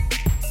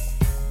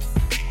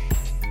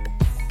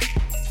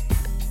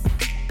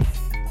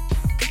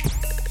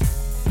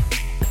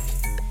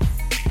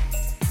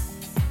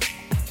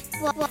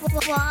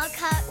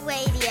Walcott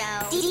Radio.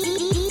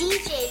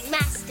 DJ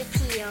Master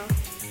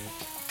Peel.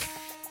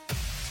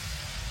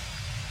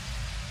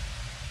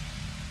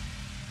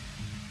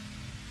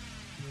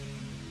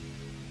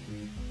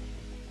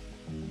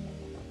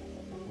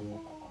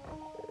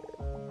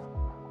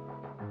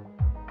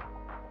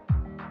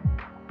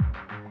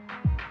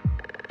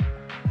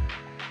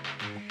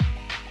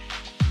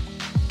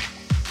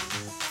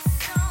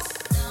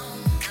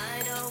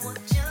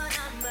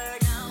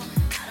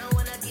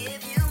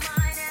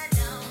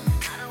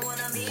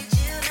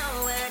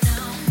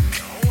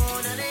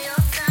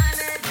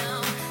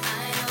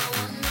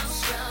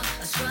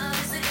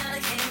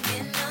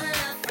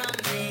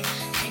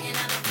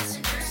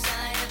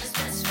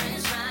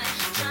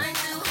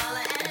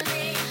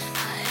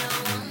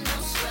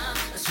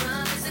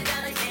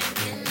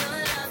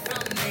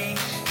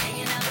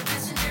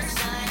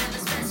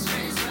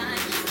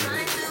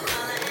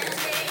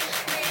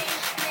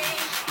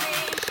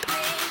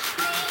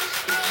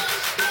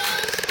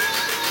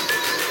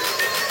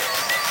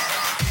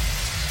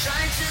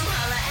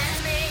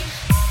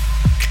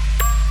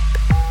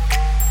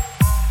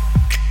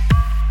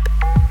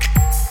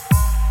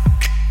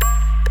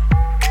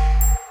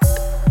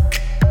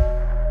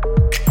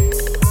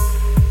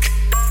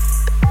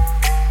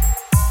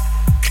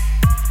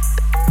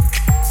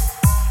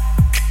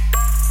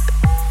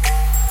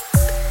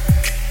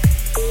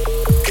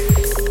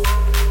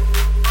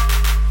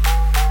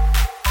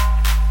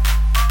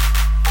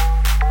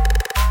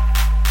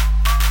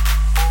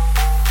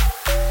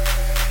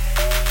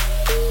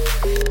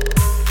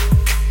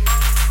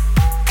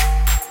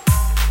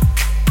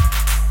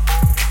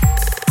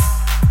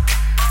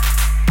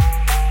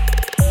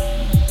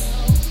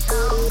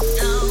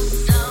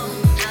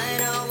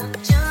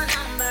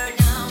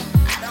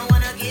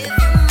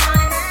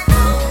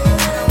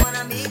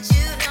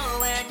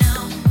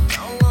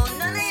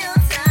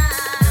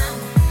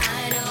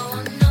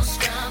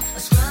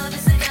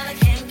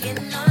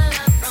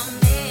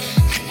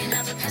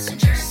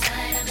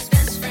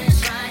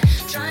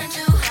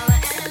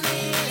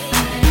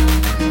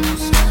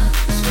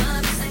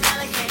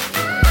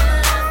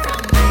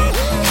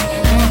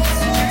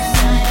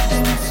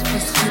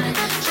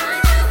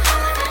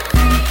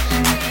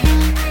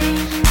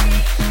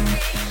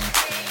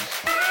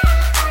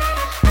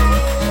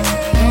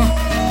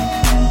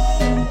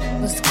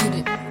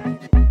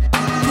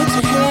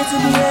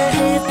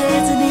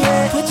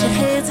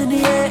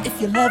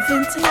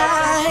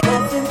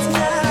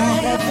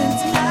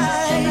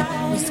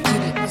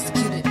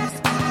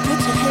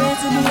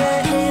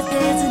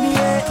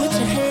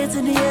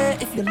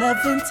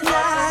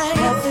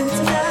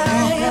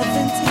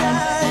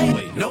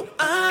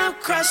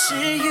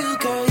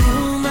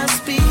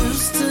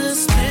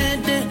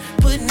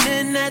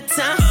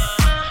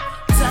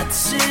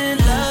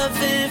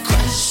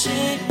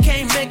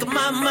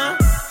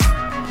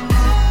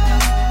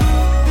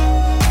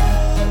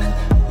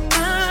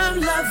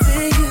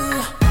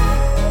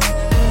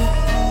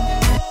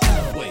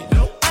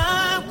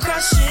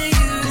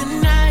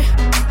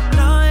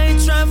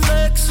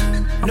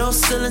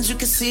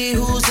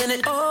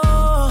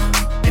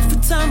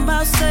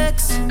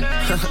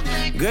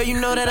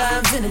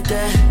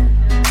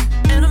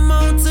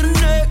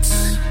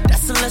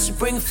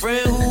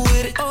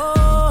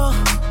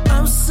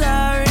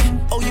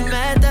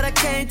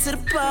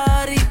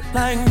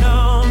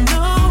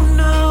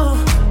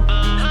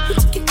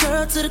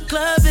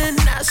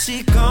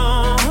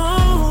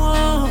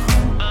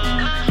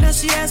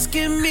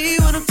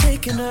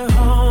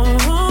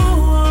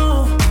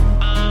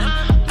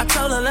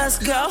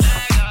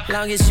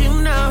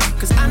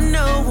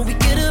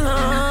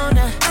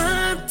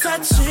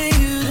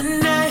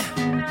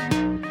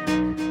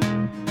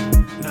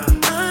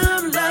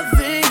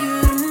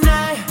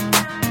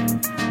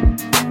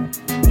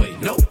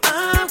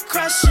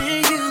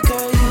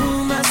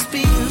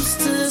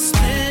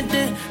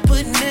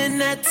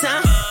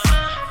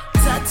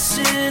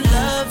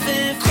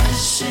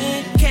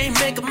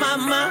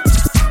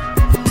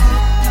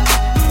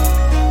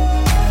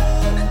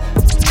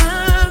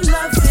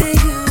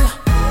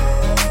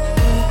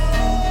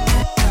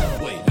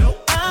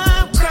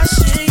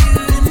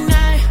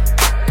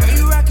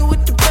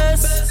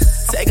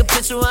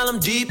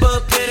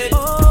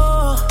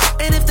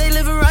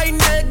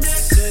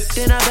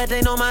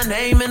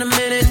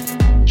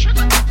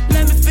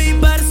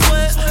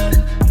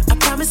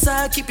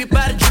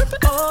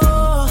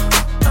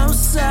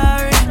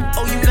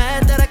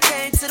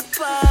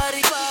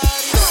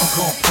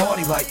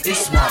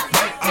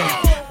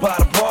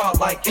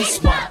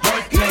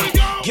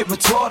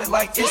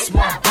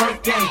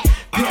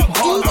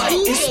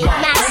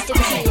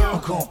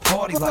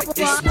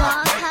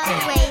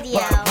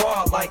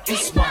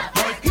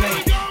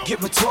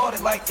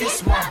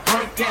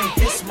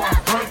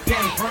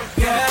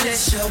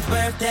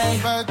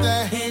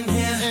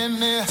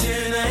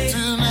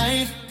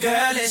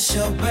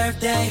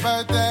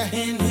 Birthday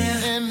in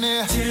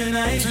here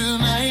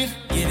tonight.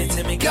 Give it to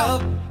let me go.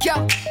 Yo,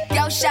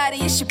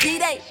 shawty, it's your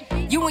B-Day.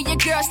 You and your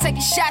girls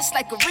taking shots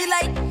like a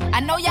relay.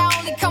 I know y'all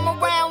only come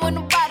around when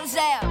the bottles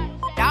out.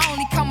 Y'all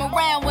only come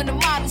around when the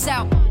model's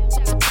out.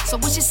 So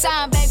what's your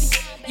sign, baby?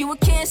 You a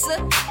Cancer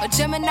or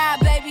Gemini,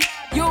 baby?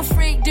 You a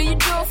freak, do you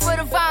do it for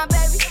the vibe,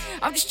 baby?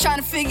 I'm just trying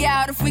to figure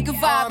out if we can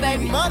vibe,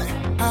 baby. Money.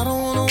 I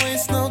don't wanna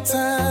waste no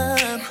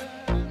time.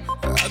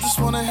 I just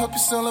wanna help you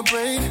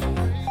celebrate.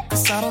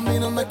 Cause I don't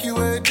mean to make you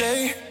every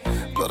day.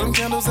 Blow them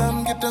candles out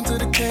and get down to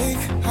the cake.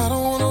 I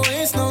don't wanna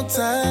waste no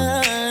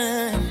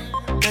time.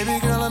 Baby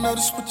girl, I know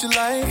this what you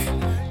like.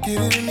 Get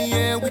it in the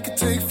air, we can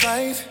take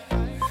flight.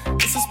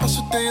 It's a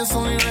special day, it's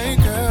only right,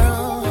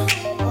 girl.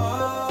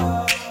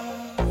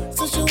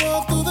 Since you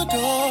walked through the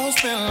door,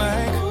 it's been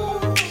like,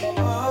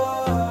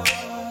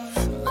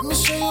 let me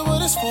show you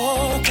what it's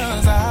for.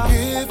 Cause I'll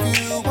give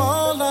you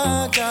all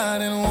I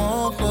got and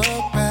won't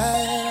look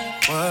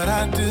back. What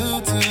I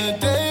do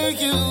today,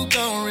 you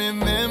gon'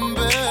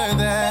 remember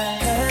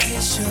that. Cause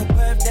it's your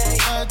birthday.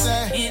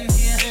 In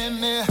here.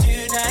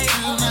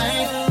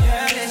 Tonight.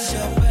 Girl, it's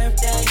your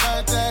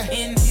birthday.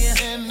 In here.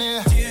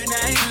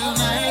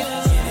 Tonight.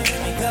 Let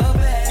me go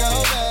back.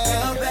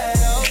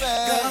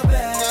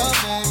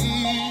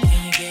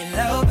 Can you get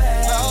low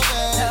back?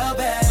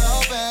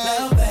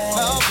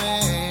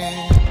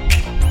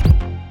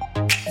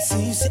 I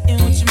see you sitting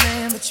with your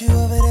man, but you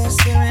over there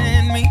staring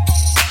at me.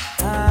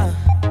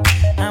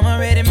 I'm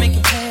already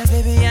making plans,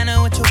 baby. I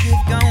know what your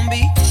gift gon'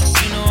 be.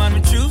 You know I'm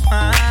the truth,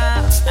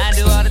 I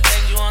do all the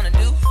things you wanna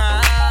do,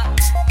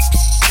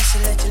 We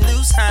should let you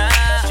loose,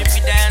 Strip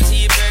you down to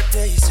your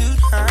birthday suit,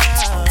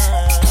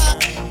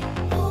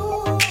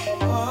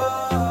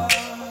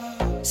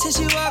 Since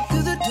you walked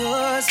through the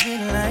door, it's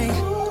been like,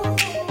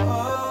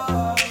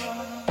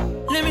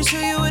 let me show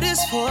you what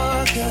it's for,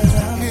 cause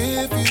I'll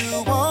give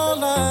you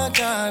all I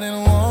got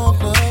and won't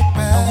look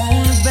back.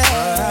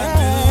 What I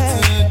do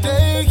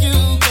today, you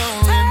gon'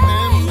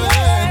 remember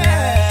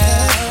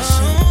that.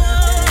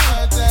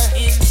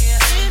 in here,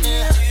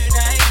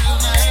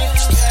 tonight.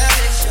 Girl,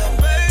 it's your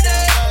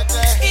birthday.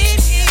 In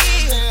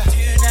here,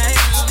 tonight.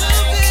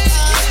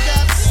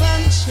 Got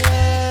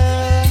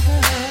sunshine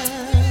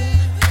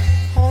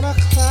on a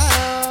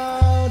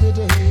cloudy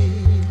day.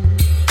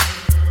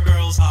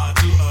 Girls hard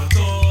to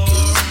adore.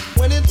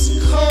 When it's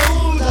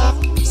cold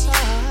outside,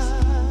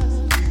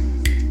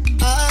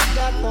 I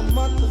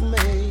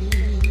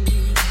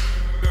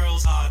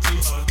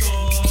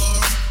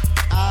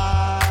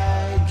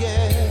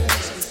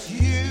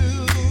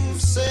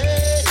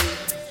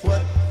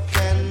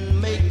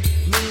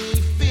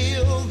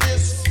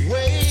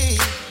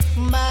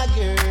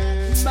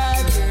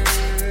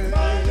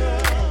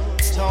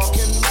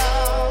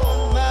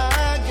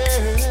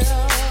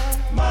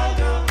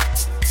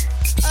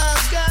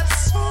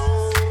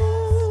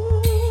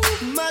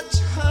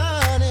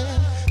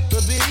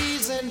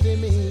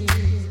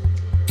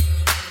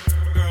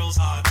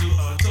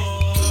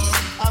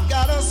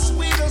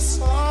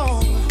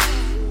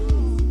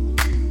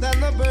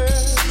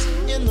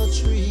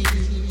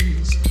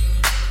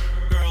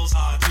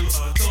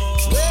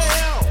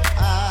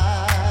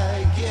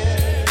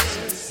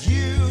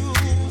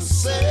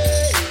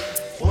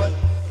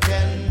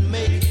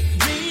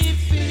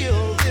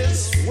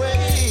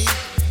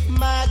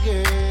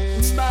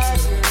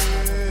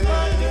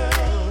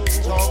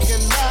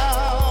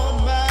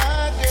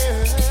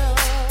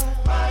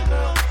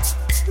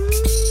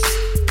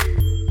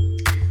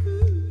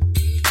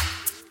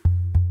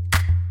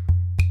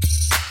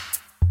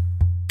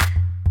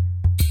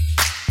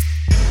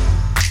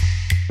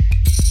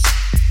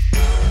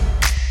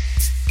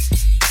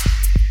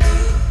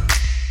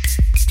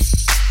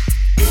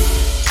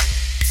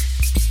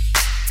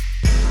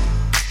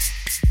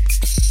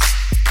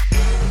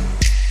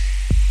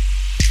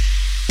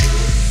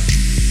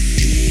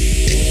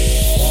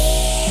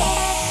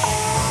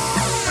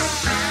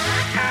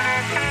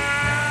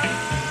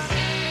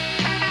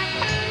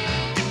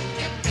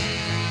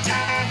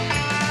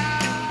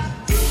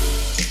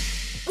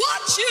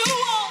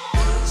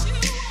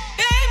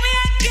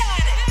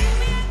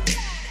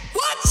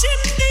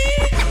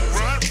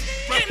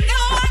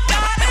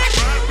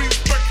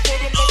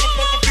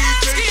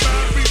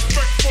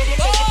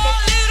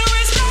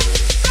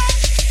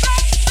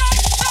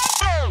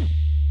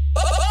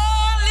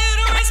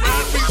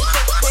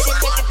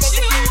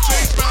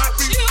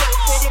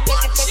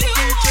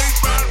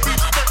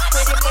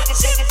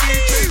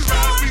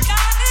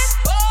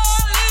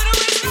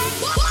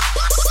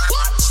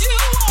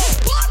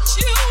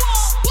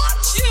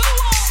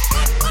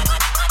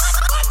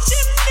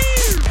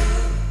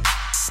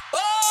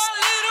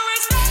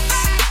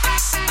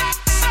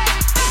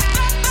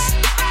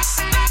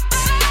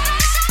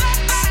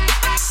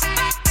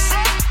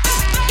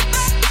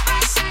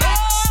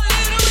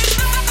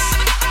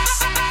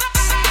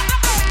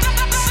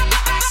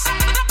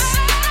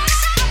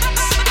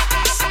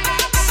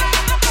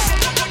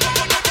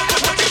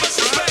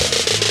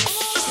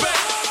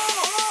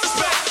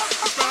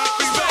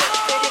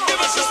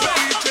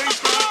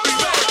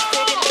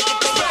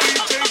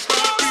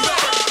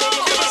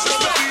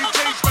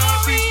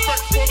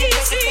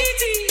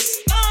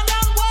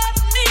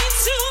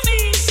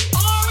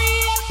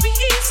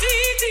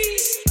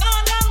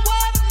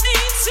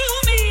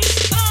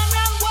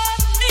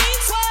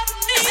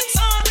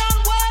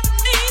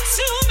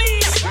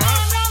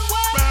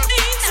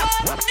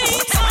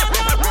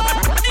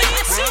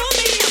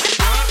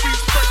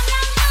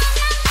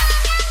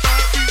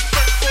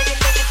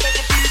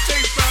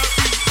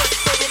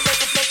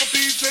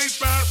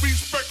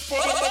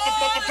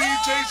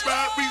DJs,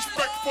 mad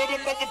respect for the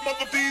mother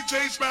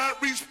DJs, mad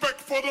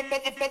respect for the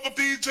mother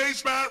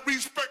DJs, mad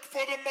respect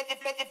for the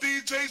mother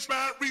DJs,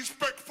 mad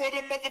respect for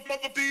the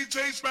mother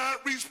DJs, mad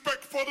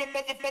respect for the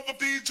mother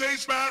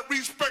DJs, mad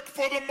respect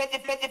for the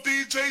mother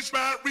DJs,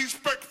 mad respect for the mother DJs, mad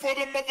respect for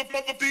the mother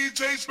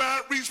DJs,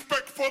 mad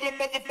respect for the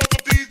mother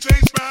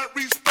DJs, mad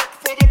respect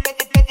for the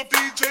mother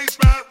DJs,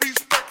 mad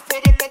respect for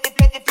the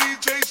mother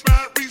DJs,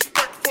 mad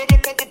respect for the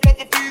mother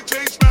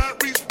DJs, mad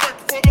respect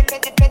for the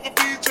mother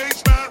DJs,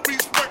 mad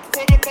respect for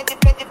the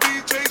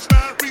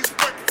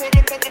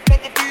mother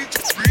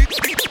DJs.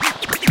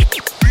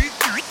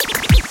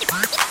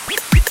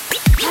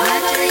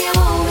 However do you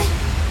want me?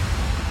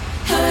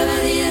 However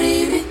do you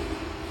need me?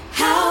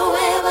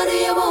 However do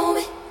you want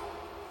me?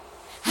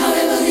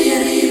 However do you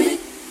need me?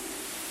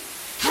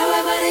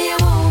 However do you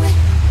want me?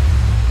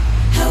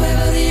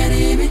 However do you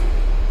need me?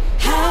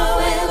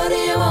 However do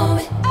you want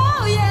me?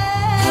 Oh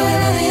yeah.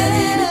 However do you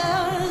need me?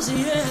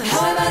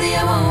 However do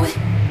you want me?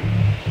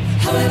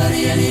 However do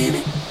you need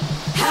me?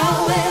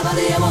 However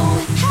do you want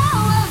me?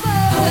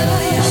 However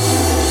do you want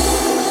me?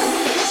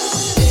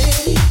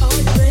 Ready, are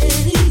you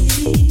ready?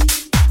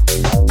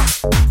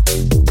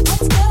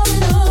 What's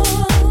going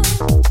on?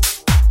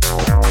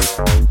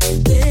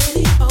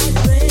 Ready, are you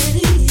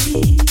ready?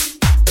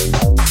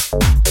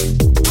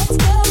 What's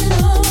going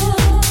on?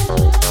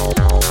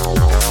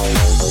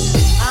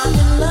 I'm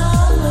in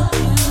love with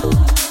you.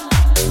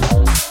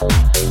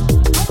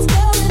 What's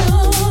going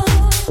on?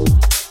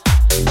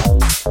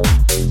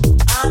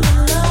 I'm in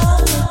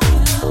love with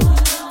you.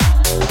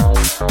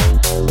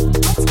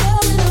 What's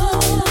going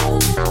on?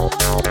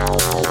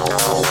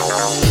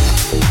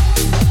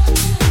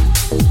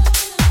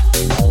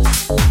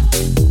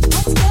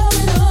 What's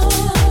going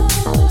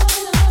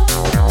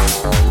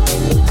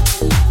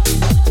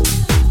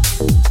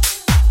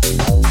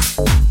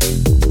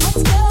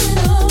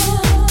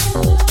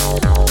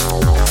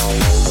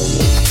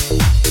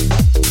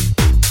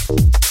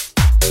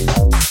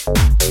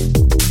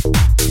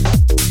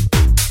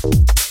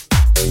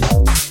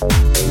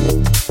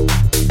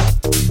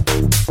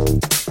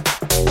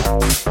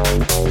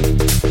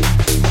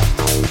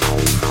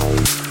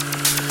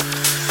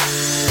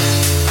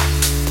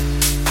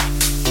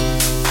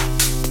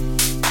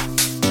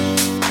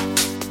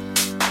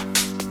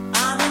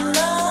I'm in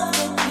love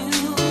with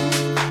you.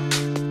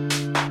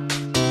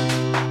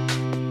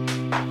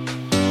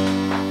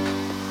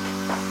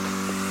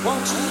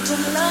 Want you to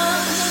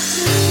love me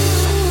too.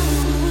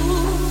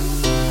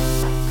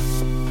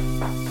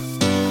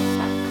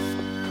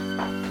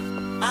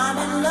 I'm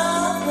in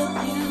love with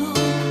you.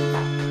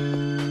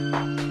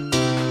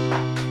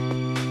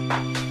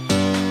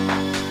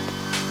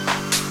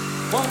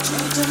 Want you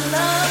to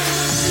love me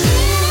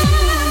too.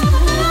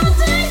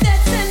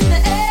 That's in the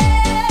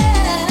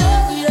air.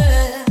 Oh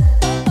yeah.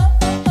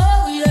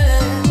 Oh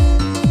yeah.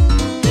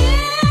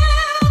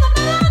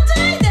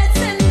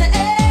 That's in the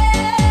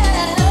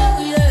air. Oh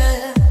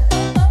yeah.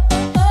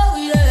 Oh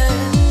yeah.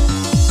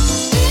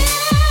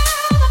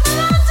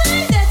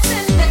 That's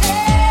in the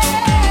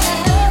air.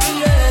 Oh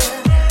yeah.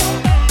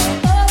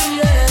 Oh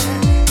yeah.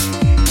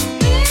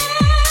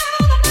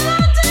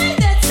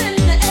 That's in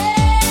the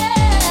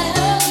air.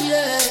 Oh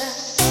yeah.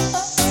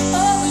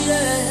 Oh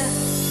yeah.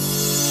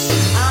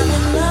 I'm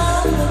in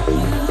love with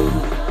you.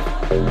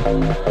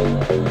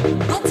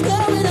 What's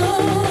going on?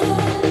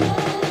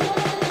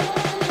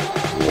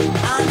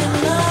 I'm in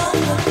love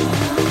with you.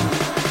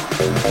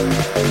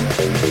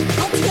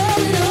 What's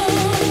going on?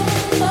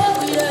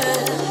 Oh yeah.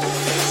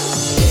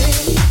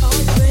 Ready, are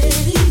you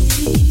ready?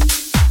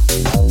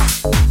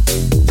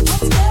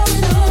 What's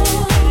going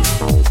on?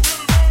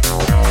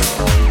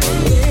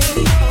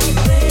 Ready, are you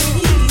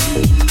ready?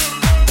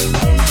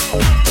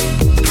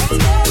 What's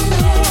going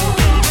on?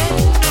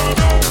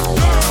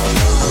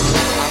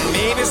 I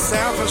may be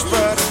selfish,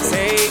 but I'll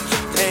take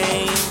your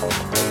pain.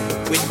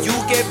 When you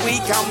get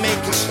weak, I'll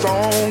make you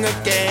strong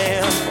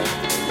again.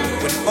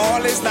 When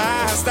all is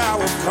lost, I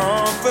will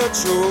comfort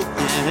you.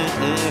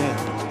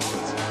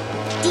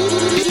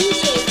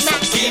 DJ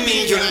Master Give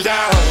me your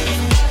love,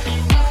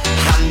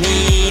 I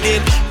need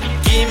it.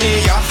 Give me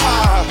your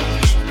heart,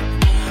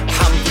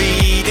 I'm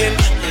bleeding.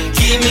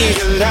 Give me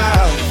your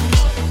love,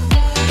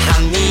 I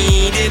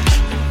need it.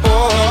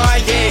 Oh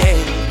yeah,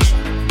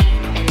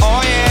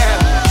 oh yeah.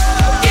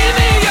 Give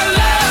me your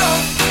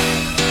love,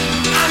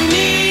 I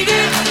need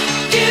it.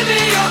 Give me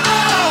your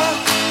all,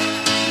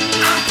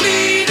 I'm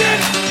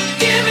bleeding.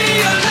 Give me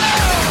your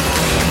love,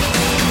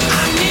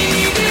 I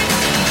need it.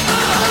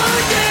 Oh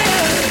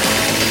yeah.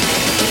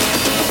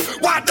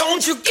 Why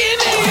don't you give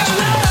me your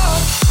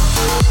love?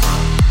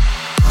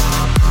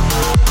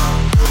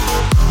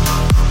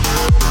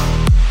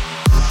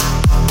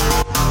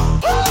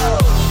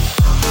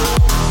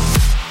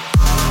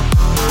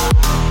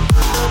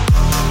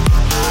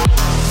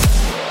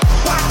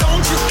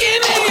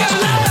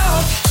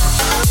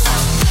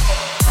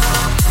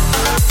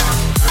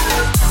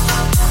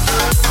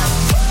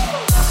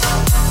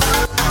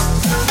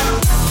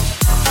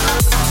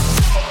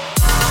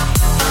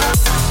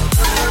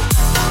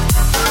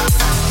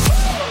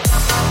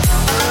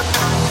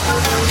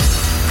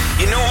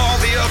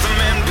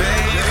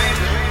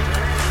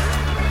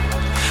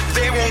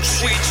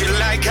 you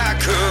like I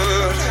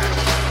could.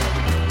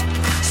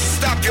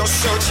 Stop your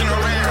searching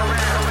around.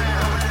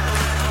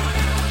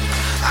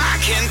 I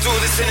can't do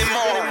this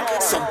anymore.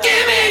 So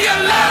give me your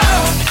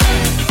love.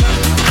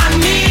 I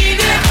need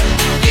it.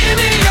 Give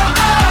me your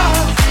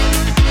all.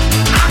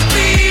 I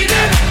need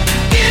it.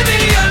 Give me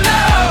your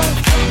love.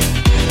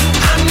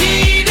 I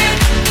need it.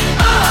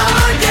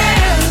 Oh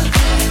yeah.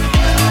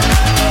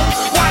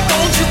 Why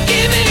don't you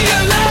give me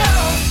your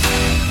love?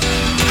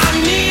 I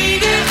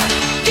need it.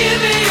 Give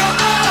me your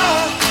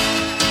all.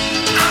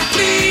 I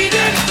need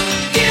it.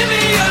 Give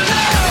me your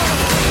love.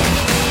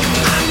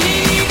 I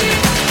need it.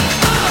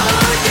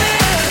 Oh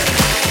yeah.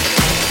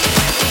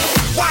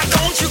 Why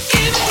don't you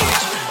give me?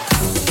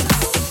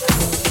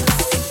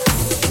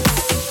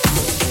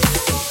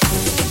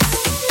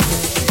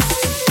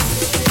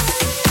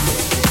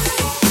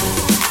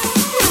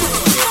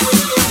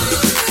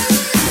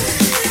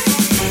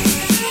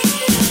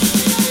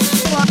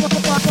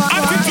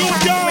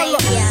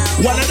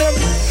 One of them,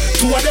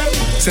 two of them,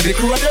 say the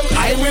crew of them,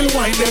 I will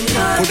wind them.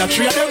 Coulda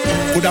three of them,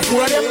 coulda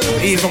four of them,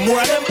 even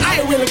more of them,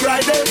 I will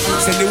grind them.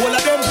 Send the whole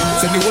of them,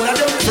 send the whole of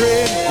them,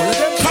 friend. All of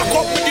them, pack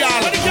up with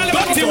y'all.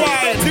 Dirty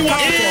wine,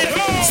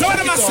 so what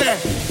am I say?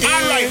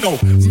 Alright now,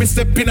 me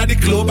step in at the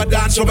club, I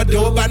dance over the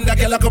dope, and the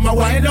girl come and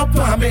wind up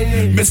on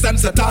me. Me stand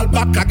so tall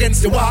back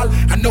against the wall,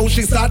 and now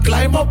she start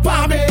climb up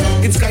on me.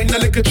 It's kinda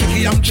like a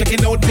tricky, I'm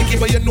checking out Nicky,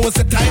 but you know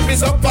the time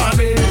is up on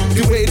me.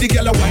 The way the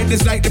girl wind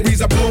is like the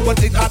breeze a blow,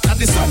 but it hot and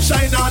the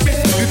sunshine on me.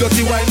 You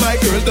dirty wine, my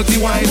girl, dirty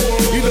wine.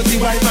 You dirty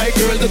wine, my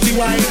girl, dirty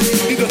wine.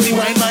 You dirty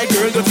wine, my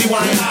girl, dirty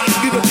wine.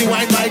 You dirty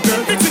wine, my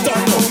girl, mix it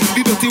on now.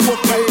 You dirty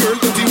walk, my girl,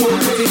 dirty walk.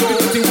 You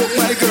dirty walk,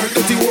 my girl,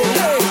 dirty walk.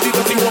 You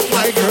dirty walk,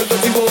 my girl,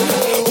 dirty walk.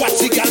 Watch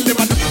the girl, them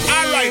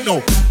all right now.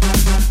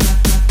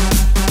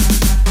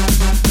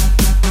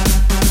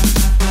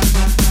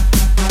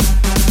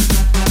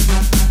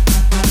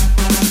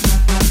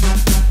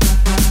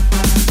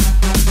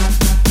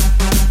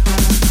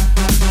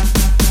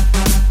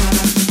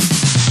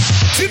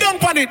 Sit down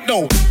on it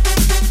now.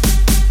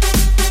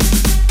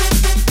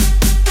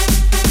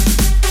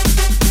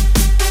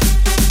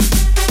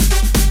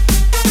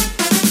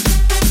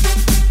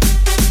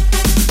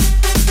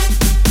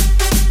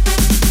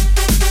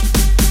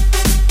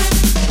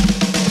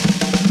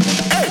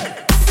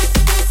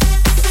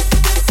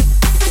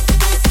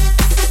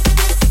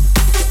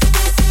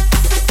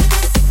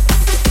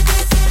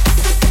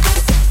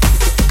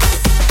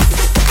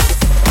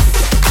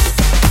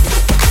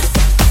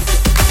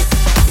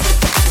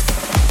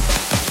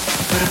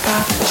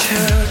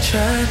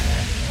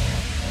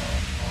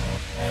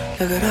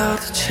 Look at all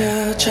the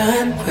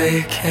children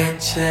we can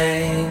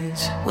change.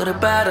 What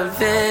about a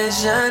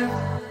vision?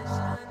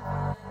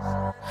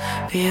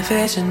 Be a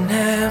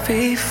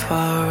visionary for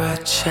a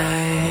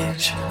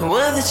change.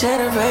 We're the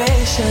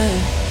generation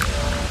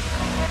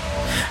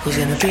who's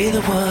gonna be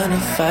the one to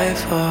fight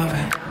for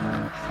it.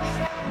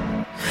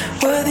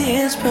 We're the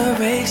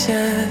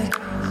inspiration.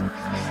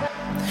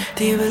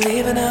 Do you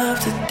believe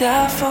enough to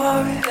die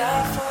for it?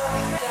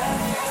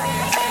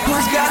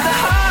 Who's got the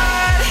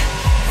heart?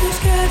 Who's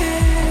got it?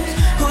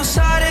 Whose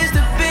heart is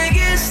the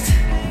biggest?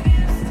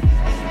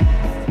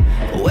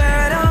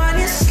 Wear it on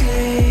your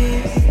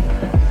sleeve.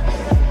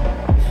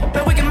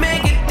 But we can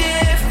make a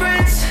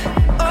difference.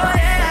 Oh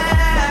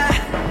yeah.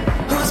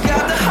 Who's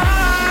got the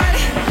heart?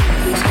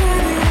 Who's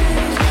got it?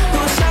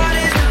 Whose heart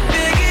is the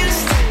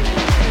biggest?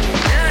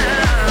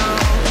 Now,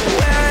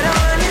 wear it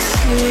on your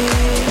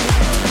sleeve.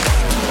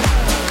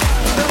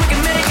 But we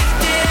can make a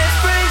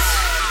difference.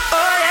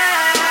 Oh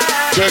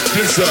yeah. Check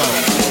this out.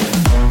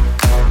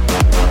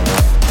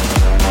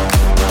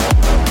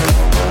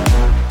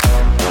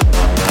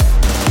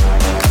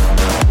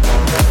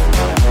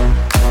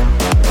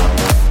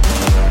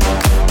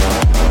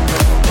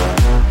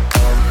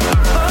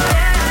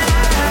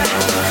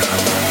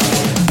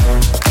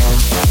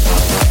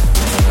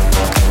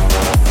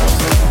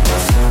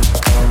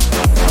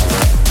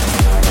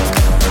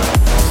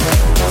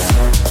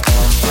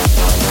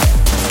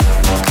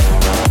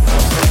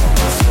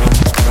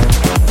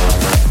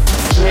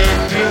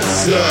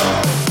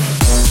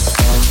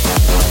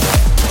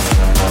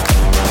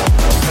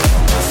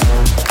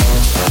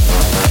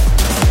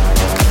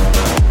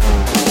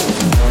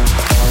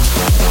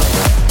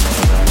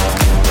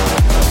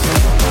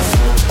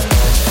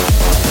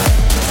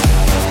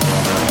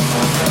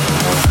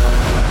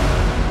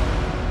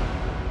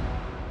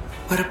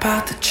 What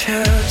about the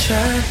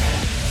children?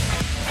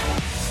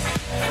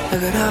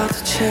 Look at all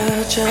the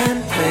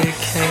children we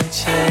can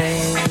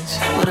change.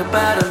 What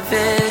about a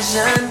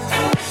vision?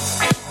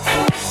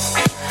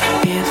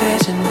 Be a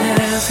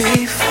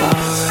visionary for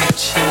a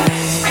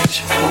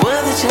change.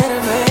 We're the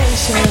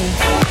generation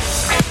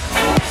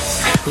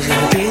who's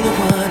gonna be the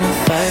one to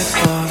fight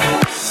for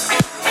it.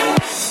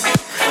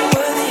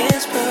 We're the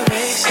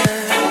inspiration.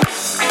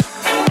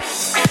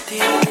 Do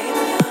you believe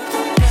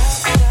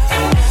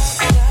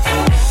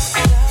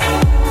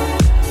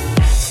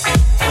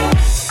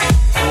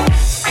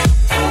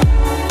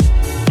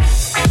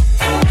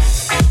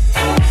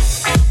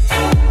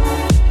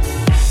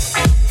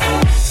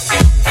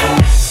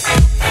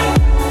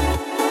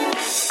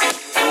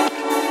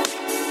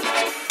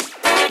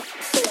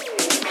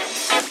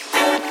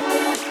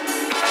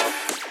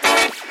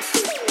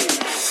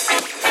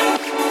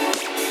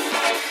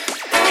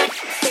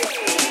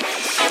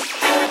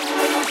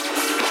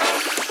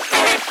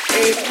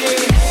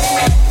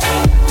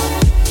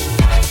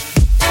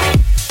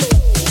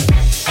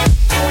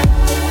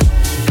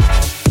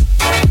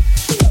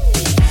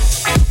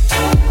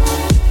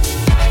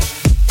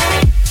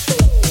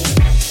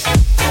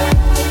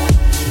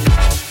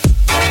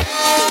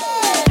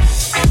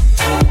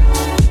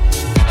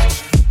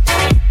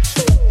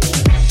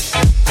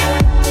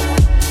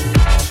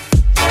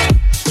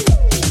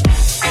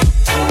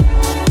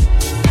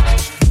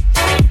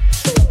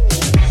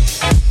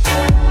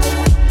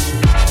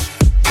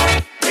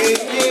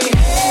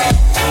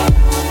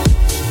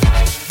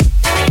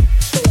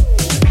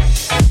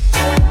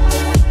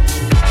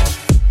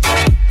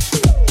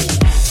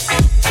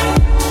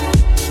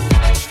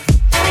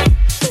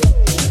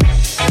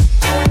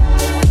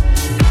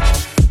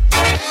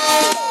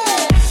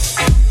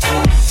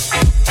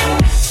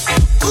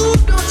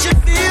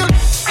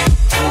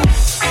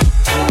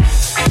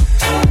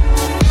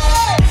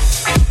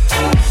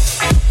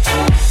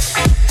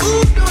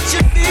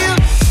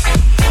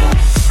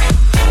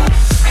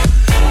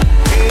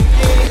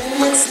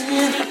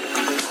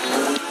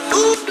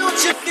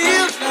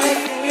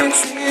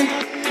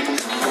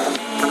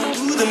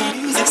the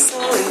music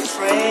so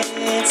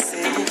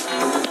entrancing.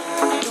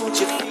 Don't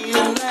you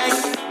feel like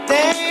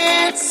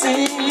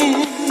dancing?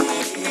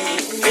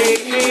 Hey,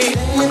 hey,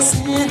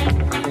 dancing.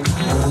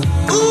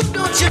 Ooh,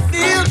 don't you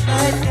feel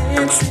like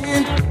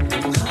dancing?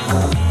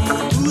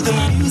 Ooh, the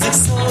music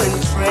so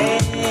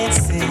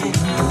entrancing.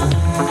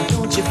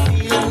 Don't you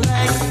feel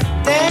like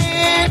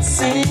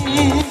dancing?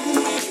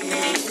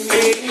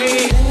 Hey,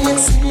 hey,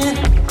 dancing.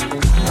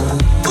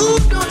 Ooh,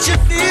 don't you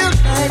feel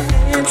like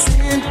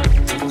dancing?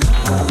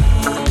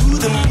 Ooh,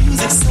 the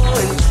music so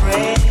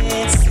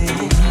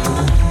entrancing.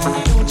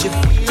 Don't you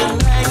feel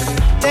like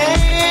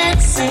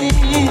dancing?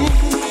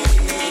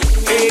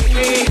 Hey,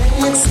 hey,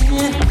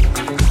 dancing.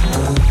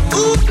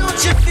 Ooh, don't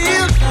you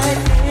feel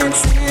like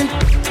dancing?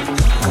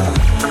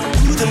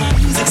 Ooh, the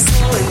music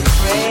so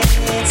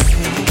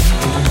entrancing.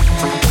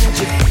 Don't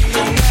you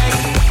feel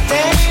like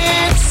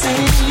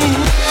dancing?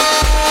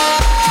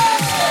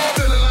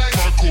 Feeling like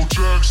Michael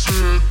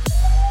Jackson.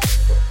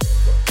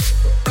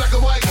 Black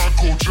and white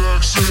Michael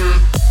Jackson.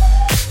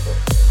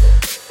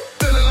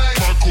 Feeling like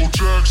Michael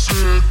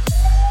Jackson.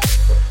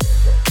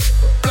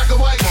 Black and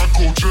white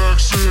Michael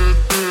Jackson.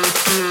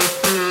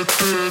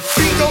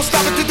 Beat don't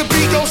stop it to the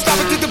beat, don't stop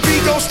it to the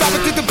beat, don't stop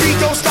it to the beat,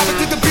 don't stop it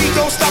to the beat,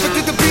 don't stop it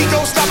to the beat,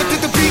 don't stop it to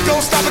the beat,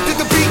 don't stop it to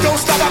the beat, don't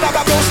stop, don't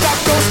stop, don't stop,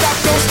 don't stop,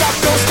 don't stop,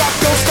 don't stop,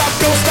 don't stop,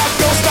 don't stop,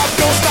 don't stop,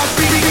 don't stop,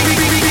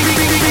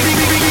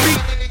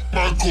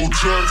 Michael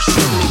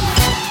Jackson.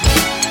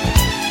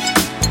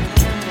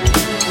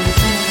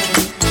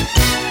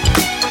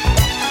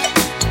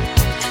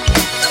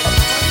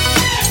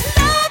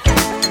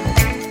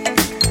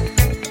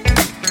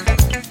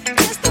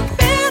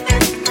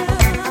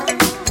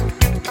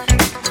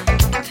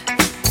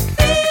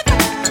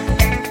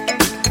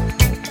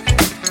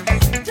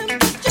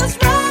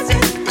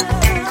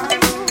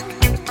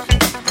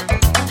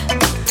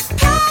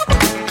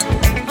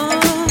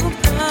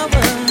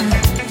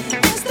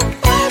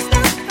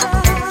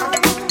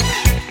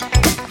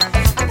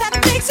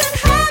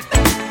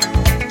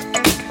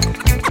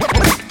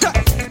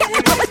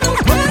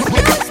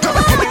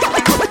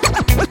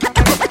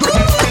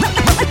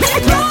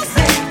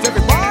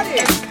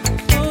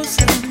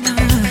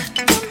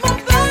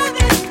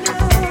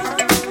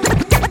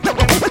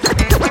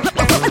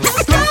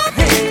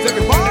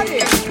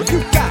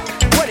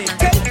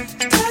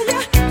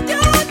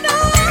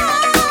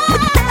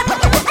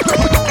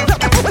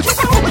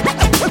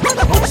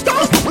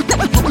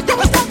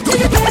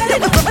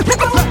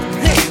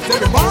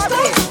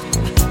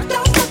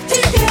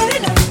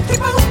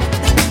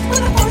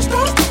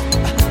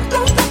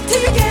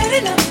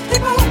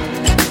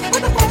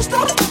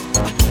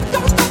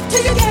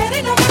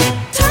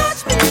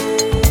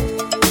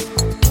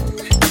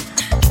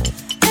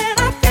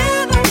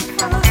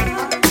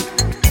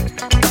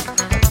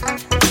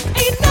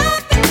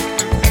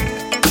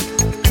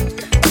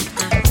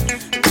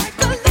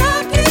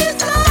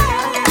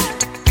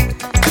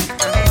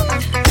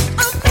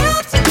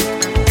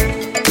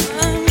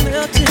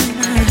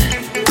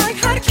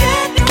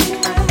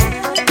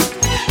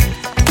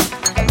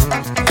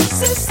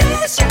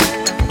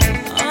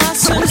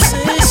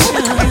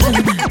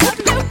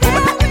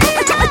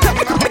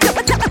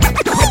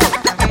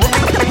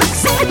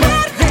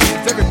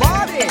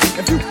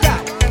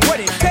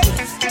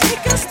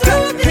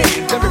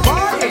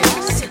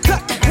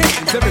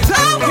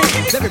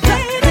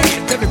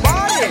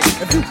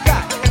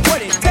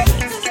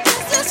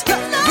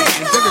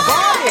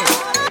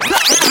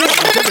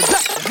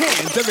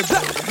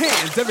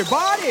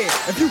 Everybody,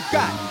 if you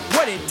got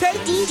what it takes,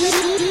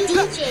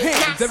 clap your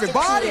hands,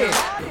 everybody.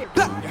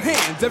 Clap your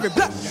hands,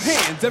 everybody.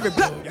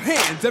 Clap your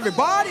hands,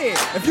 everybody.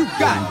 If you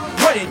got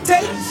what it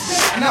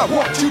takes, and I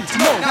want you to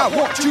know,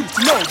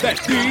 that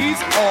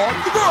these are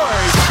the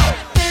words.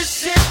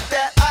 This is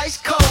that ice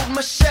cold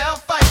Michelle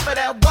fight for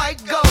that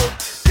white gold.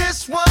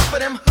 This one for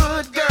them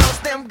hood girls,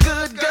 them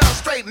good girls,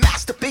 straight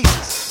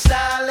masterpieces.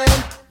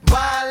 Stylin',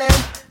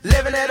 wildin',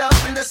 living it up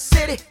in the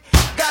city.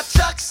 Got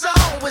Chuck's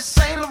on with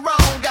Saint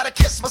Laurent. Gotta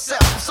kiss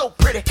myself, I'm so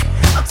pretty.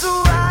 I'm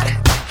too hot.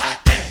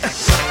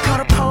 Call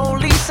the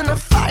police and the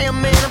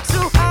fireman. I'm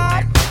too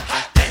hot.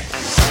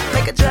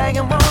 Make a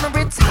dragon wanna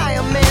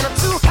retire, man. I'm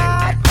too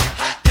hot.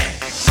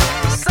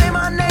 Say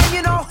my name,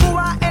 you know who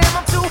I am.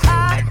 I'm too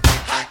hot.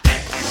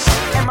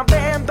 And my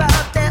band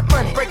bout that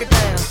money. Break it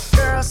down.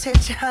 Girls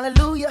hit you,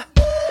 hallelujah.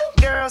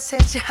 Girls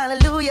hit you,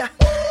 hallelujah.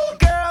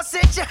 Girls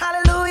hit you,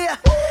 hallelujah.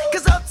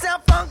 Cause Uptown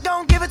Funk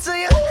don't give it to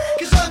you.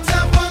 Cause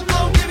Uptown Funk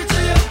don't give it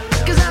to you.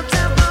 Cause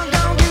Uptown Funk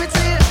don't give it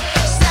to you.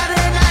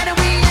 Saturday night and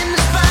we in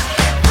the spot.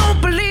 Don't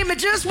believe me,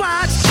 just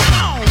watch. Come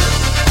on.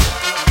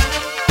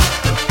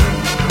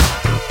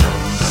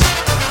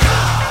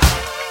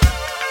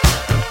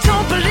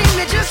 Don't believe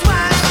me, just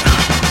watch.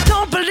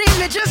 Don't believe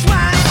me, just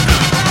watch.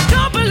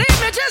 Don't believe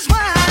me, just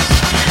watch.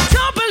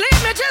 Don't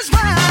believe me, just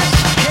watch.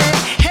 Hey,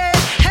 hey,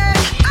 hey,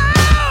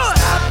 oh!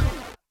 Stop.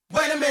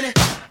 Wait a minute.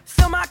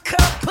 Fill my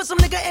cup, put some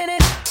nigga in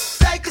it.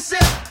 Take a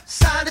sip,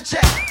 sign the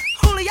check.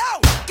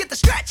 Julio, get the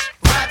stretch.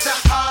 Right to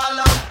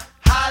Harlem,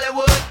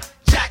 Hollywood,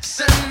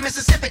 Jackson,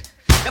 Mississippi.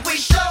 If we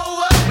show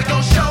up, we gon'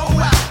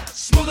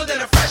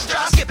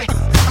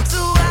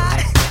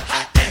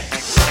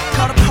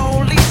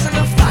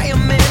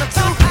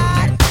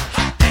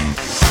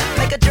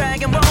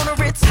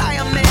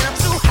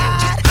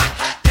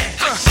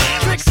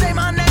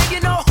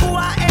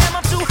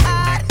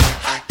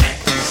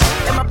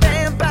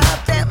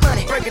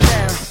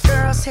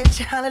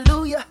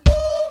 hallelujah.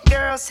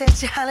 Girls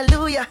hit you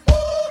hallelujah.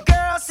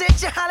 Girls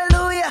hit you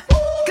hallelujah.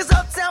 Cause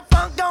Uptown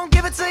Funk don't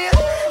give it to you.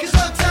 Cause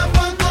Uptown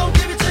Funk don't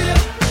give it to you.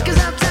 Cause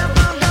Uptown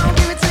Funk don't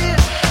give it to you.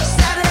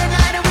 Saturday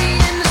night and we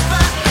in the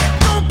spot.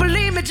 Don't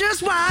believe me,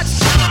 just watch.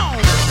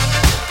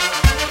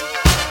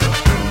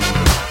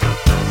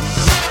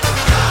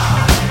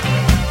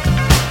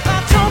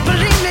 Don't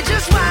believe me,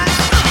 just watch.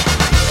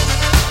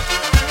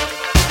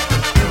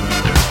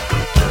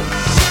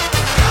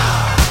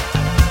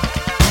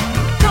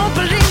 Don't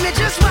believe me,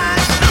 just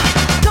watch.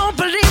 Don't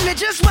believe me,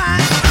 just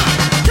watch.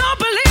 Don't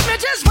believe me,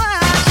 just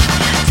watch.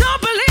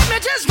 Don't believe me,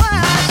 just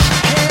watch.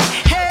 Hey,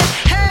 hey,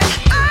 hey,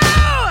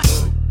 oh!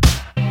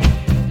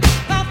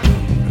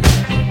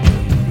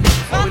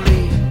 Before we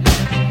leave,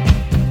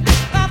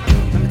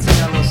 let me tell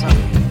y'all a little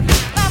something.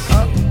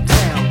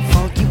 Uptown,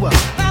 funk you up.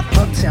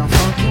 Uptown,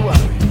 funk you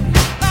up.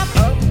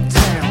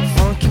 Uptown,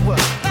 funk you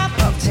up.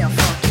 Uptown,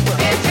 funk you up.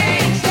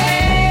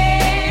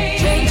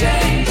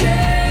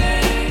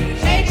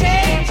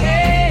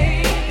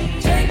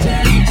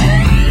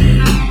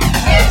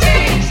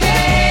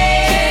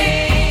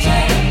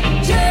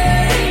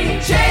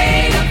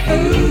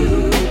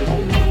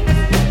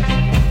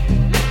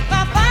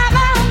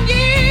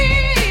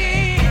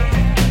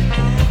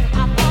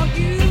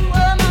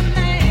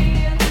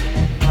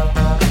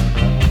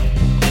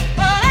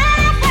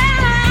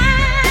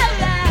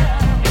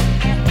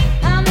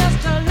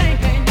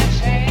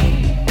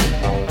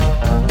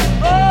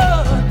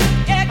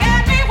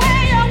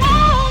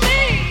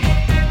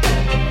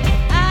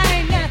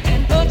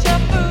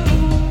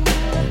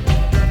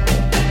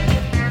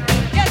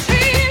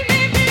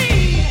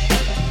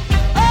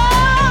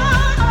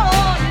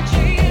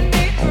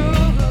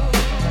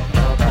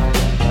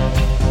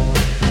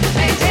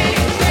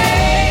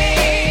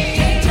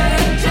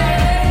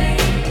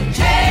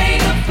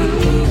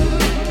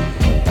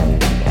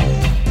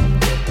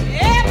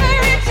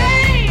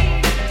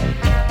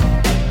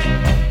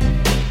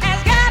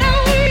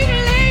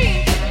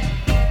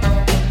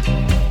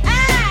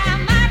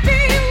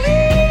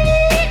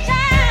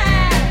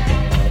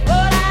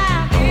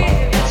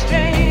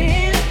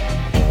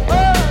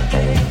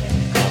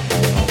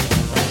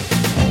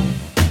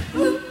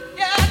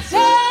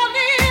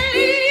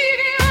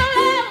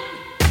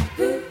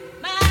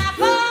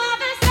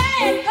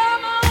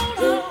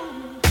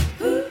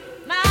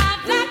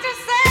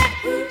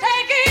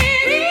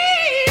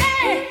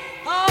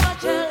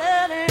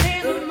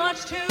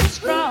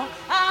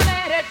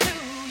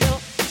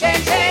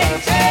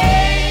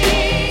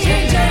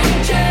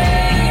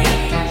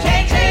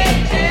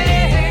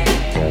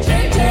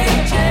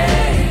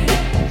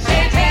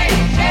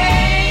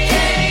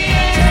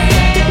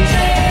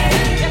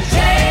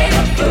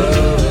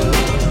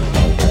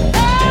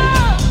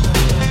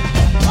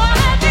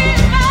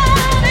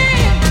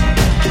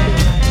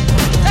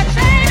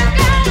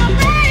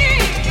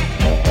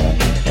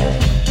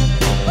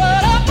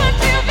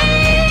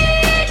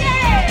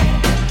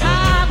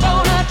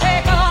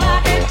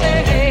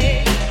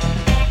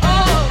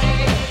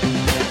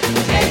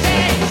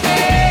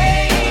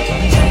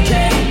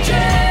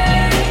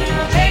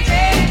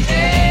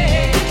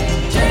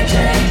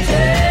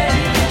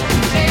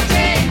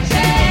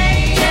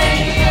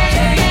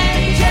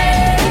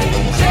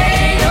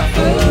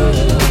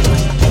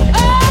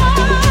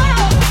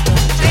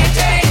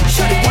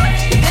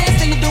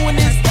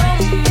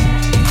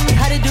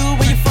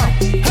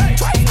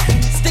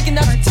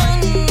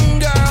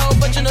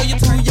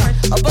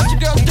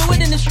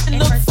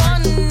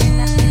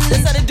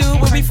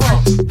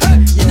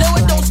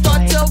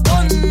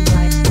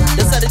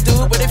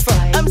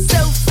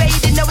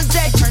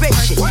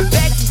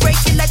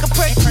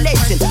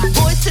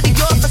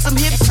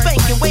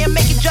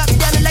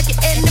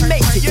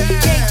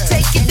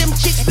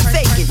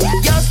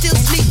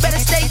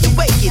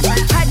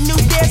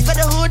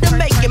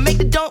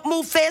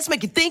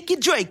 Make you think you're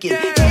drinking.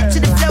 Head to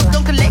the flow,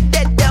 don't collect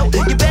that dough.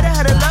 You better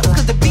huddle up,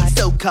 cause the beat's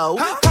so cold.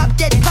 Pop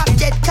that,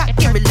 cock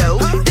and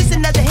reload. This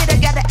another hit, I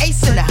got an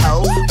ace in the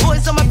hole.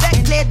 Boys on my back,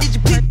 player, did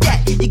you pick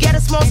that? You got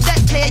a small stack,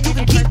 player, you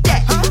can keep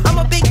that. I'm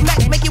a Big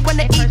Mac, make you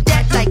wanna eat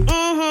that. Like,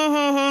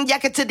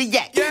 yak it to the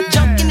yak.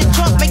 Junk in the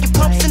trunk, make you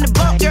pumps in the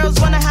bump. Girls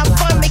wanna have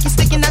fun, make you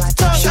sticking out the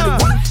tongue.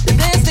 The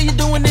dance that you're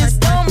doing is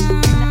dumb.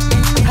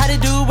 How they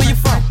do, where you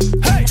from?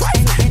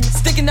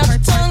 Sticking out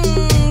your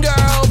tongue,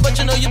 girl, but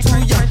you know you're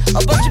too young. A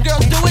bunch of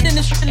girls do it and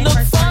it should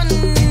look fun.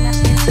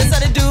 That's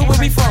how they do it where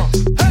we from.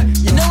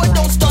 You know it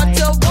don't start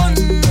till 1.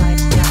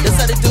 That's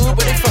how they do it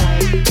where they from.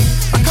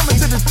 I come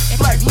into this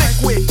like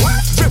liquid.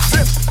 Drip,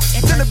 drip,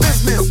 in the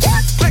business.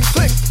 Click,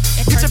 click,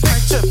 get your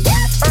picture.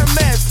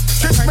 Hermes,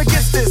 Trish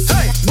McGinnis.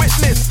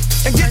 Witness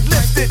and get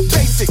lifted.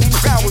 Basic.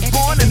 I was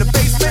born in the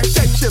basement.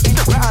 Shape shift.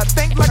 I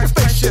think like a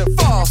spaceship.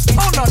 False.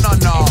 Oh no, no,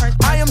 no.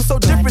 I am so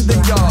different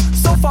than y'all.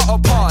 So far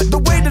apart. The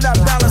way that I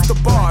balance the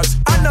bars.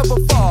 I never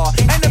fall.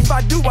 And if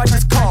I do, I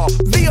just call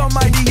the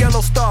almighty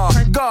yellow star.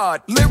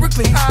 God.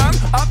 Lyrically, I'm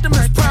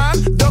Optimus Prime.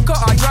 The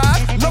car I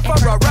drive. Love for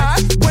a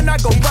ride. When I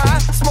go by,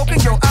 smoke in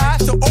your eye.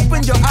 So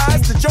open your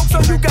eyes. The joke's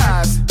on you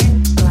guys.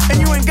 And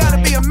you ain't gotta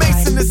be a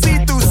Mason to see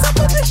through.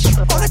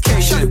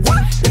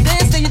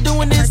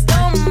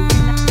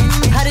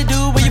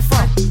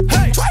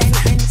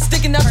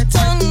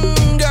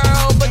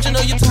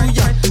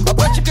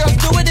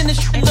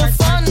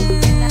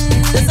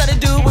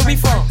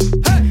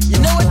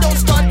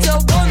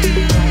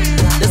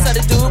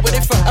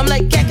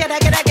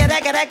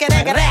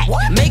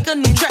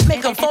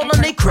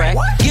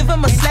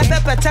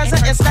 appetizer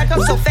and stack up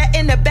so fat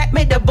in the back,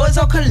 made the boys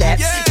all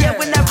collapse. Yeah,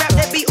 when I rap,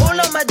 that be all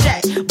on my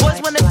jack.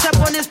 Boys wanna tap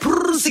on this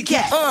pussy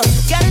cat.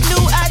 Got a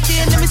new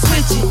idea, let me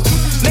switch it.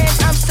 Man,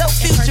 I'm so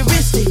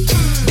futuristic.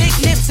 Big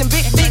lips and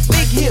big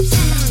hips.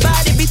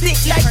 Body be thick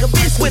like a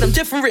biscuit. I'm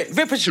different,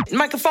 ripping shit.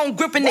 Microphone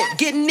gripping it.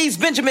 Getting these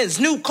Benjamins,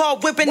 new car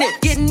whipping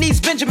it. Getting these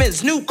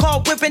Benjamins, new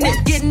car whipping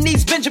it. Getting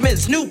these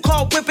Benjamins, new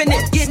car whipping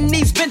it. Getting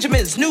these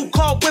Benjamins, new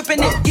car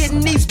whipping it.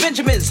 Getting these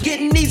Benjamins,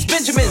 getting these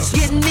Benjamins,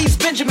 getting these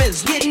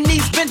Benjamins, getting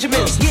these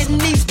Benjamins, getting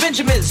these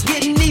Benjamins,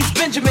 getting these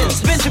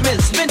Benjamins,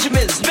 Benjamins,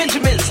 Benjamins,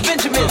 Benjamins,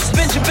 Benjamins,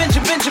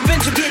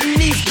 Benjamins, getting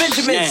these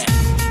Benjamins.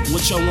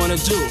 What y'all wanna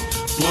do?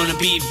 Wanna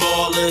be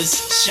ballers,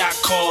 shot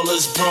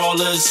callers,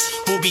 brawlers,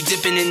 who be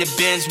dipping in the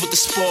Benz with the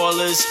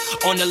spoilers.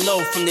 On the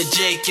low from the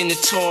Jake and the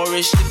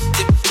Taurus,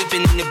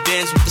 dipping in the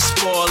Benz with the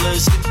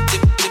spoilers.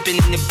 Dipping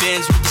in the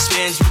Benz with the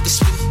spins, with the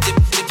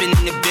dipping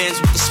in the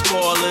Benz with the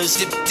spoilers.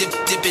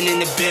 Dipping in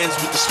the Benz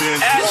with the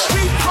spins. As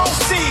we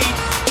proceed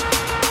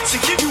to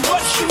give you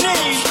what you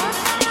need,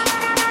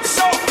 it's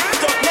all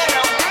wrapped up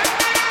now.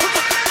 What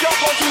the f*** y'all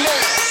gonna do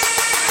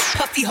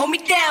now? Puffy, hold me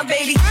down,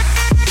 baby.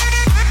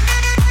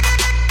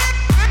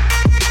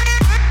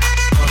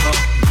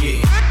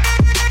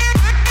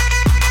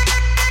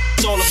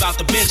 It's all about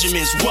the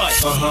Benjamins, what?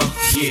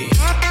 Yeah.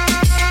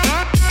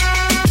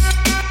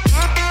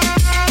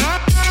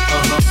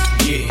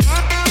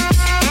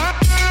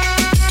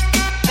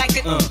 Like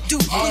a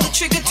dude, pull the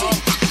trigger too.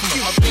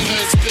 I've been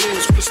had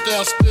skills,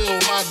 crystal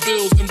still, high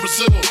bills in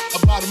Brazil.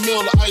 About a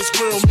meal of ice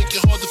grill, make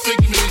it hard to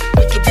figure me.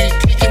 It could be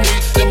kicking me,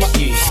 then my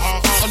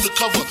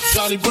undercover,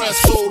 Johnny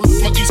Brasco,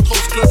 my East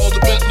Coast girl, the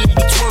Bentley,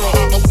 the twirl,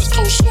 my West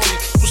Coast shorty,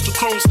 push the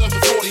chrome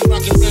 740,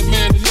 rockin' red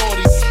man and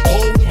naughty.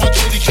 Hole with my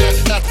kitty cat,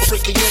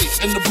 Africa gate,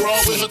 and the bra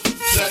with her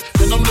that,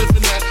 and I'm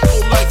living that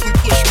whole life we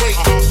push weight.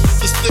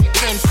 The stick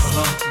Penn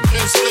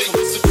State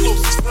is the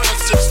closest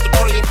Francis, the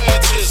praying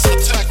mantis,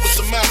 attack with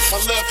the Mac,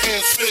 my left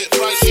hand spit,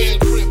 right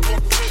hand grip on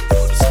the whip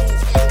for the smooth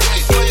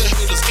heavyweight. Player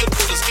haters, get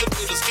with us, get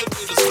with us, get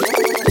with us.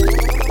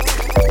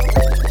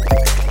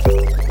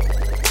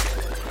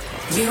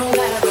 You don't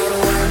gotta go to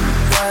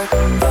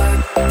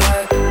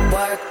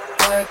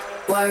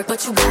work,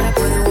 but you gotta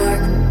put in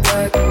work.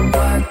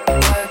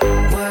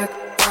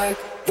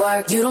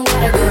 You don't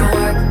gotta go to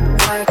work.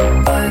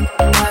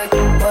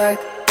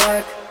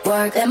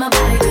 Let my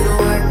body do the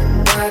work.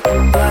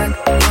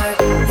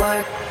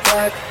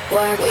 We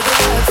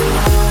can work from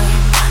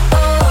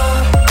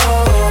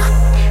home.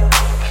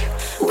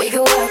 We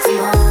can work from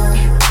home.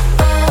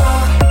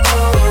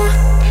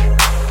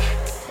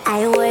 I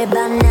ain't worried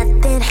about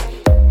nothing.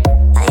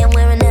 I am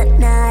wearing a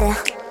nada.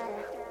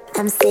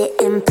 I'm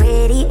sitting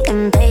pretty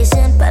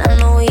impatient, but I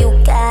know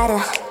you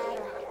gotta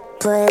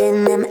put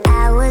in them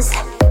hours.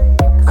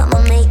 I'ma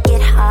make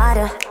it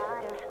harder.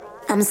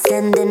 I'm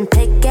sending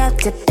pick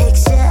after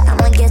picture.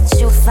 I'ma get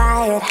you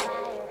fired.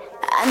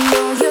 I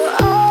know you're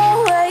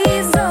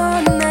always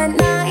on that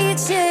night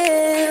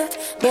shift,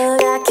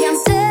 but I can't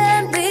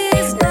stand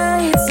these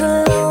nights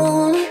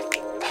alone.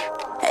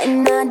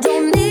 And I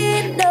don't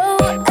need no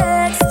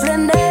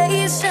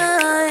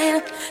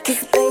explanation,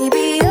 'cause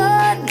baby,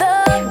 you're the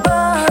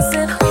boss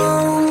at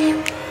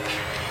home.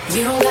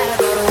 You don't gotta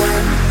go to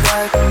work,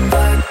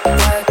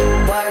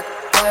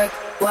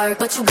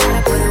 but you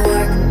gotta put in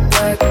work.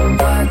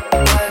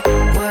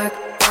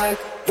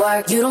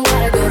 You don't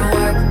gotta go to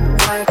work.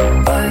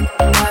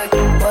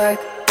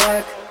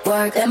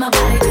 Let my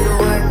body do the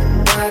work.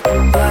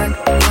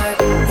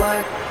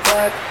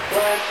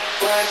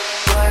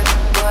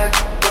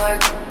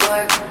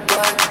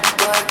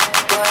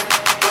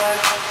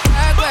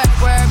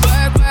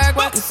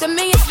 You see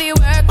me if you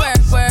work.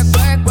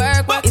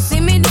 You see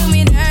me do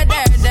me that.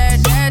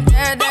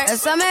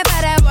 That's all me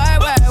about that work.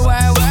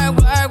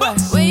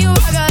 When you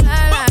walk a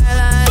line.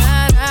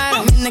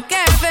 I'm in the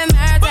cafe,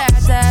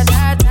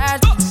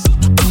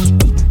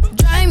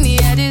 drive me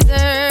a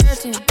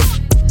desertion.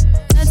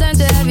 No time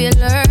to have you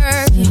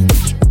lurking.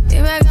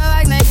 You make a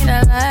like, now you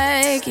don't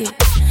like it.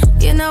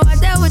 You know I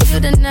dealt with you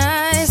the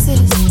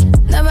nicest.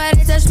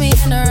 Nobody touched me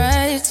in the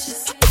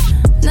righteous.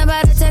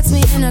 Nobody text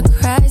me in a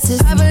crisis.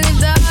 I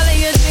believed all of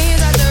your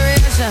dreams are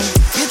duration.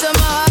 You took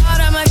my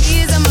heart, all my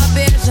keys, and my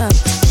vision.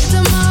 You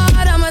took my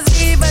heart, I must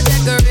leave a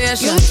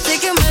decoration. You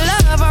mistaken my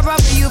love, I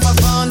brought for you for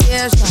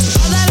foundation.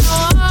 All that I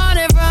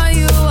wanted from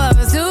you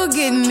was to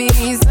give me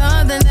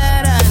something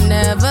that I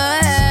never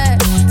had,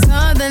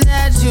 something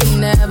that you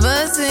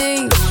never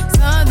seen,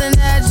 something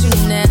that you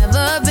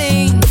never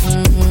been.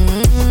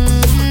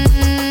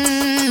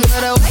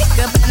 But I wake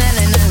up and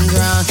then nothing's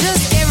wrong.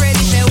 Just get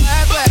ready for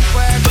work.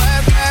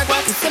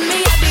 You see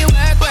me, I be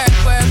work.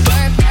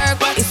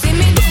 You see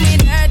me do me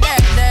that.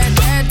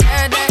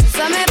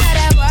 So me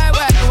better work.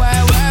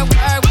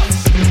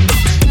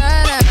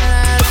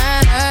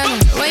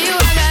 When you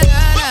walk a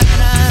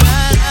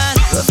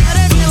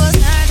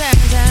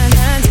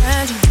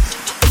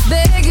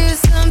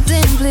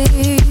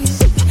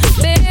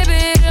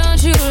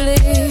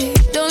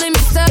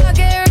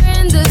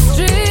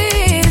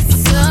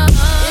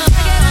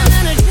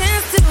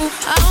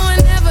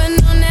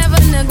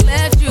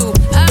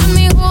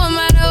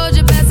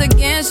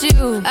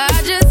through.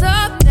 I just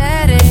hope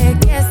that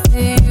it gets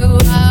to you.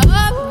 I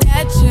hope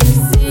that you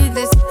see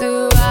this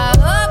through. I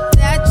hope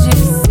that you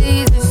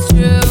see this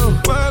true.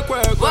 Work,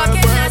 work, what work,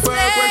 can I work,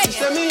 say? work. She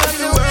send me up to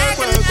So work,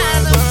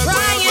 recognize I'm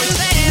trying,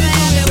 baby.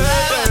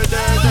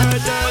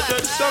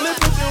 So me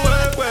put in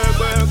work, work,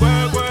 work,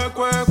 work, work,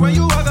 work. When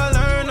you walk, I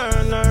learn.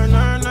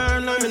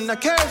 And I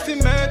care if you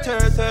matter,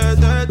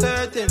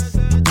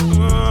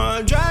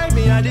 drive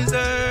me a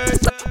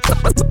dessert.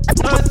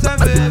 Not time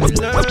for heavy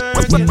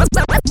lurking.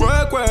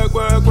 Work, work,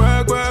 work,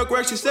 work, work,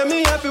 work. She send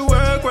me happy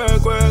work,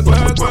 work, work,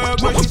 work,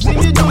 work, work. She see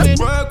me doing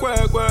work,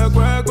 work, work,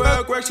 work,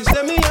 work, work. She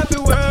send me happy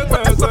work,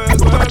 work, work,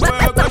 work,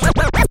 work, work.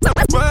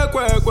 Work,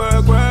 work,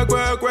 work, work,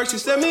 work, work. She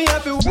send me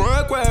happy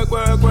work, work,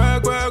 work,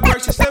 work, work,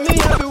 work. She send me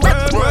happy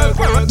work, work,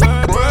 work,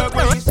 work, work,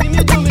 work. She see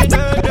me do me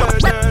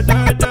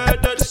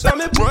so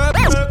me work,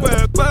 work,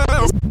 work, work,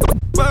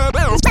 work,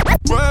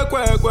 work,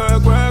 work,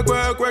 work, work,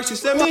 work, work. She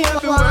send me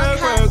happy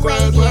work, work,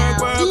 work, work,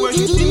 work, work.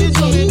 She see me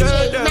do me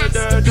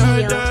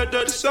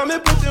so me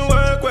put in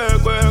work,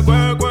 work, work,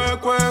 work,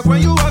 work, work.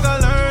 When you walk, I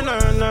learn.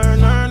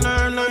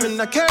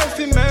 And I care if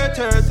you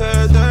matter,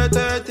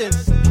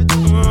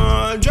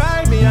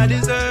 drive me a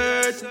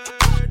dessert.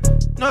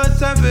 No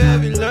time for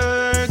heavy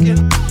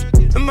lurking.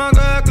 The man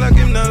go act like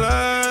him not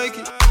like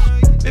it.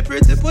 Me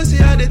pretty pussy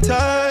at the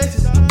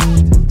tightest.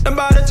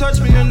 Nobody touch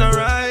me, you're not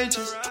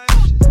righteous.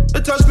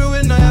 You touch me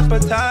with no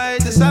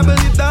hepatitis. I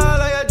believe that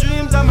all of your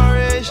dreams are my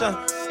ration.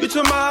 You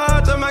took my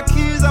heart and my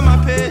keys and my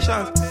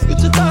patience. You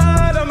took the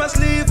heart on my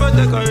sleeve for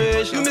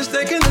decoration. You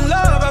mistaken the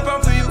love I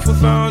found for you for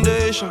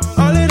foundation.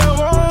 All that I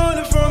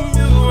wanted from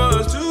you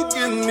was to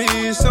give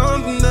me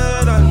something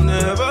that I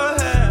never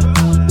had.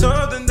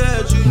 Something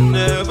that you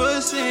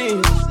never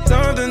seen.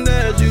 Something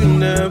that you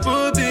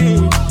never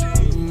been.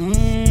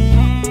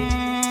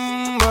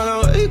 But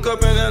I wake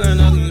up and there's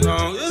nothing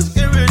wrong. Just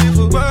get ready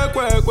for work,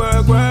 work,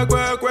 work, work,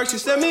 work, work. She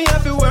send me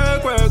happy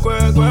work, work,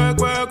 work, work,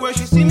 work, work.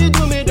 She see me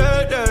do me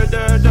dirt.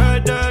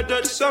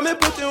 So me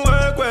put in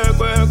work, work,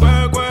 work,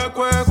 work, work,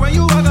 work. When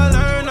you walk, I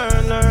learn.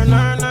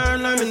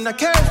 And I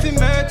care if you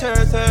matter,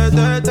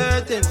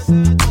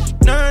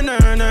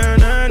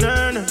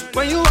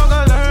 when you walk,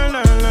 I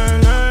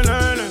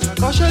learn.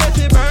 Cause you let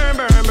it burn.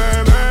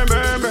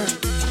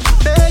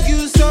 Beg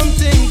you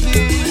something,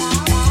 please.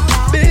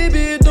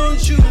 Baby,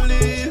 don't you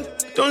leave.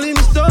 Don't leave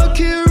me stuck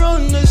here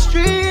on the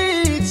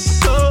streets.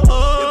 So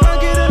if I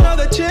get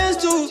another chance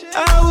to,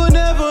 I will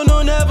never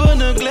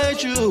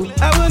neglect you.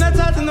 I will not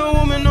talk to no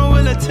woman, no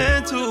will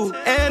attend to.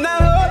 And I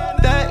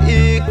hope that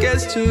it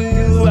gets to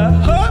you. I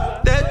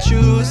hope that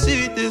you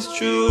see this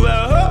true.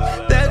 I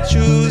hope that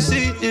you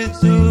see it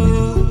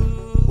too.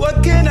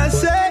 What can I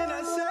say?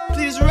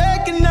 Please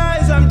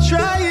recognize I'm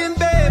trying,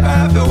 babe. I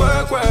have to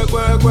work, work,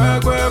 work,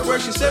 work, work,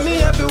 work. She send me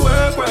happy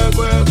work, work,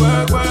 work,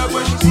 work, work,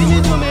 work. She see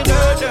me do me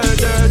dirt.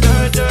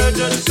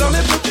 So me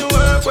put in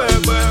work,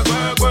 work, work,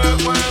 work, work,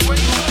 work, work.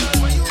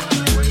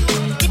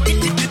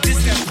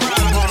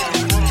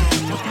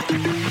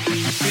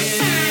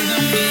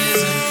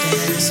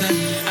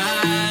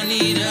 I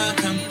need a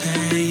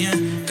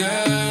companion,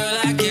 girl.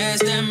 I guess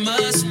that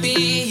must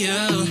be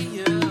you.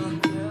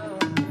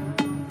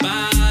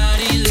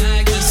 Body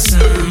like the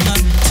summer,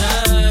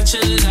 touch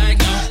it like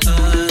no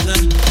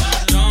other.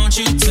 Don't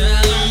you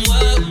tell them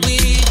what we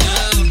do.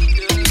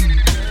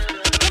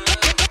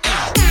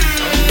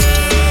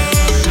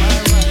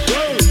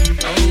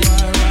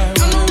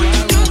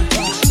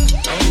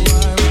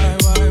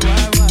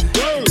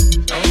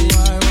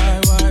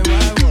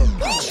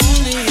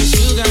 Only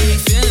you got me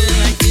feeling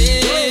like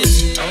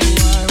this.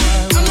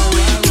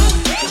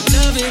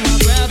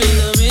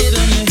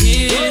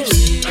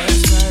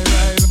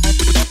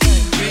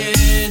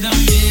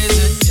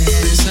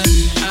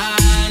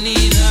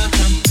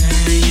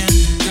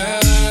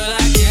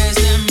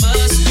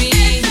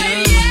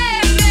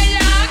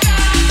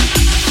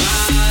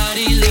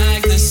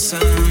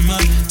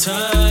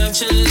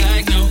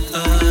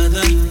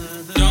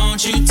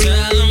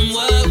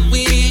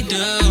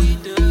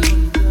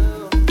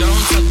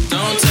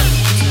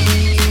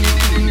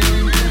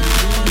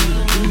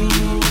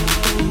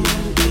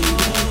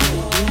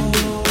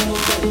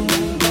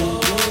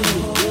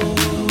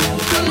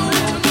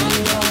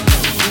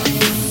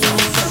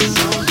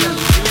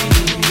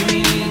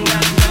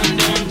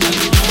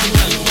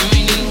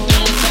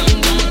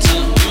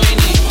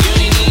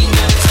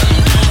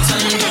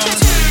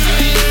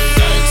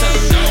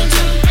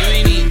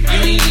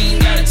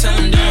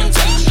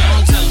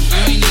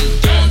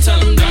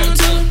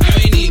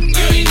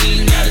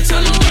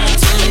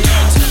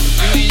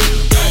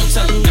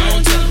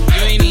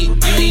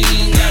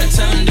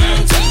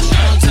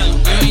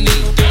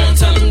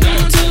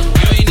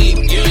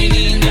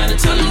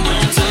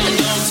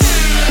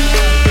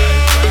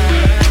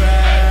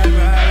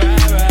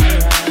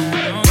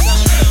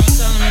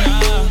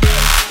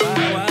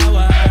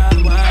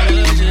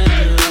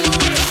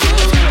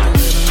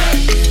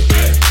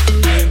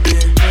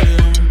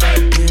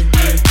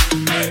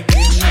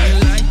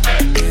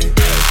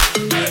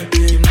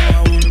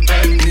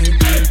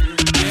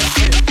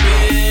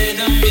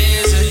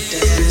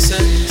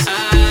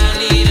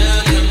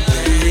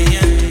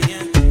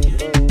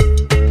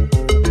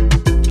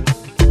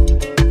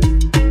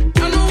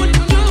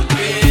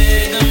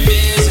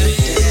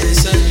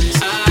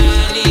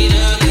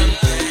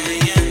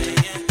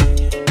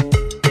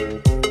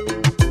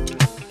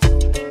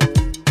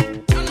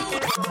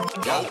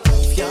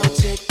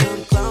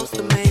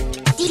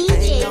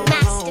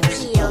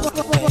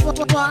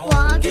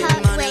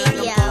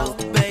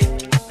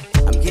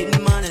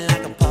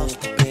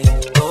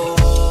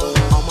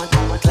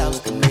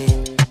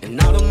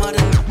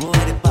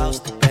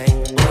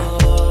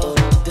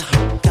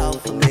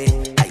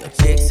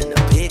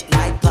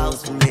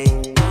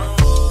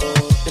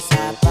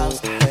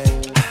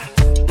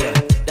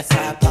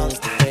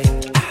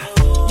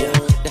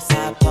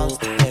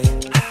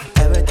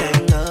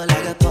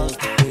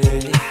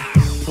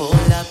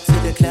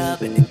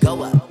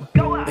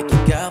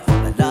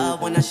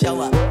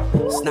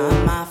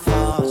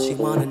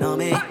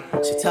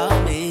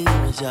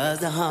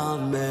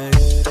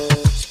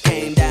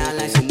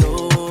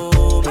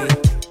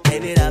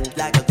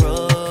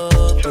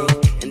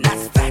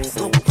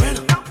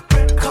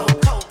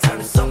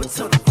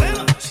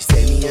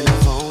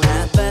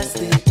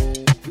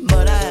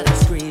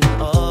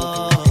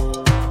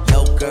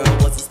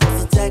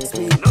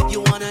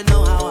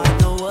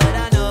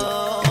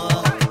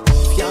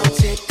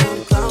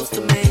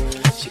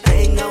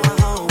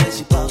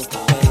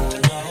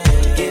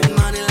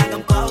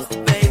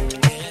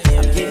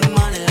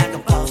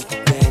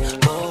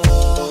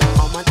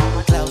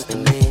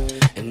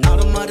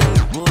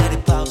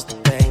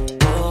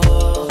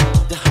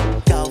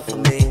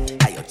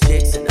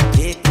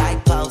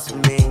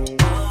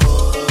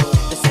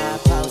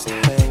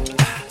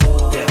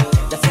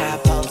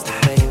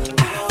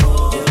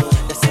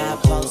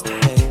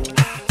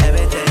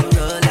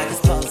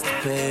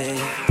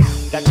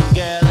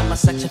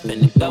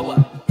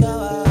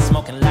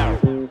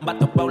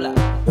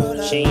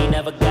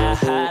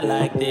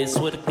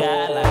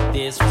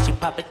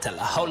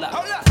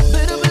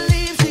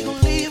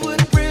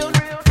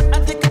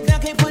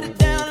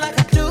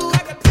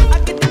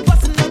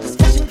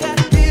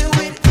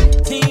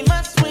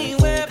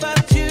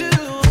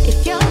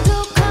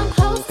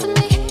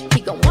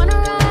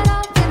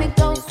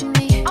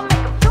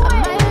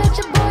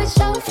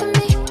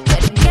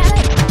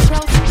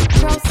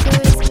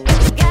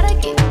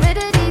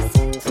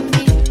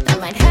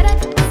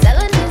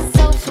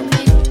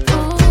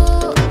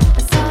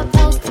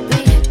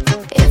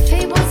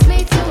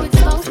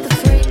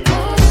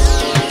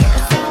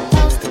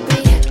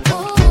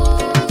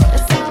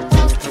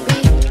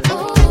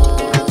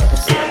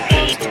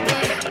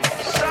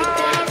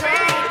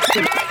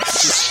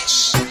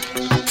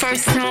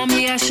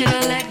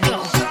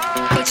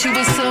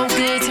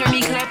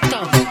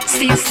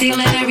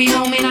 Hurry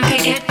home and I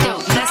can't get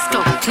though. Let's go.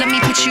 Let me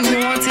put you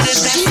on to the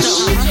best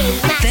though.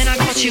 Then I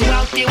caught you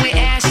out there with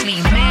Ashley,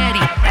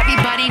 Maddie.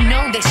 Everybody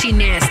know that she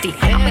nasty.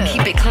 I'ma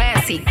keep it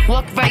classy.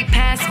 Walk right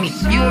past me.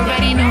 You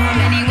already know how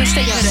many wish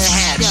they could've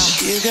had me.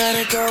 You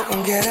gotta go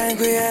and get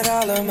angry at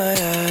all of my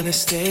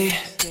honesty.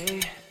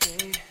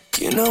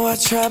 You know I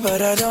try,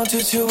 but I don't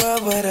do too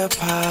well with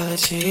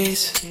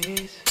apologies.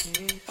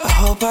 I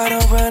hope I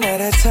don't run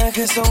out of time,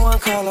 cause someone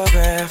call a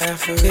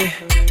referee.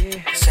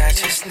 Cause I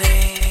just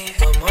need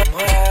one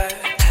more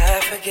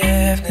have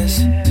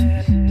forgiveness.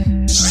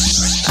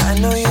 I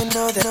know you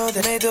know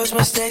that made those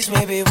mistakes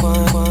maybe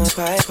once,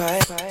 twice.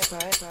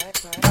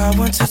 Not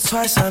once or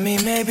twice, I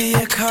mean maybe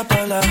a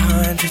couple of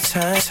 100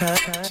 times.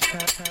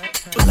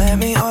 Let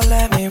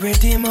me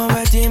redeem all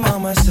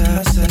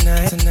myself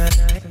tonight.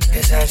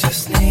 Cause I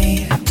just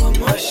need one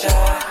more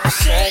shot,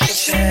 second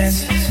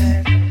chances.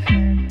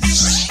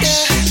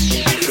 Yeah.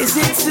 Is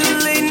it too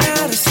late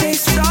now to say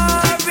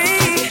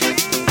sorry?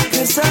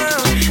 Cause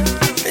I'm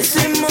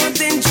missing more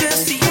than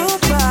just your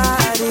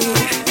body.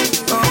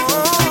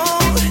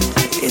 Oh,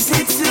 is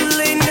it too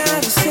late now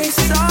to say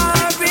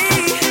sorry?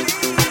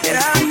 And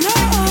I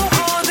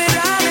know that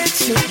I let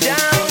you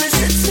down. Is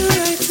it too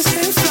late to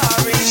say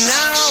sorry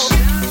now?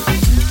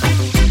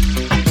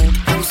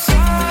 I'm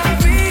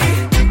sorry.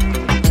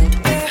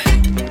 Yeah.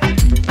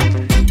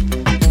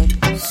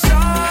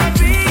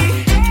 Sorry.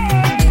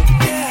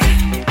 Yeah.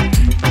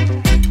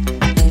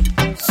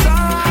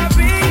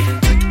 Sorry.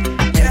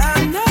 Yeah, I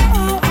know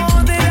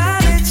that I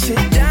let you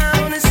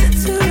down. Is it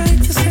too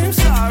late to say I'm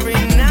sorry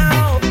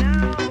now?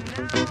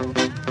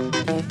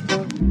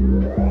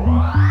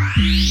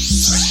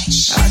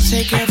 I'll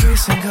take every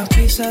single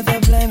piece of the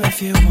blame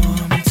if you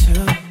want me to.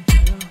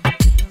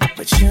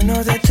 But you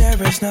know that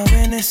there is no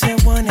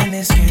innocent one in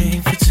this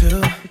game for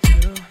two.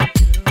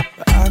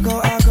 But I'll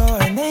go,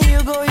 and then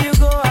you go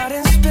out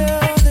and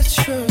spill the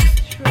truth.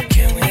 But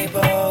can we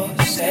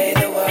both say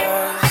the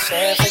words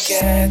and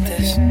forget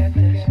this?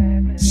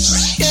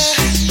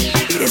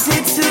 Yeah. Is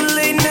it too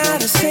late now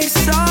to say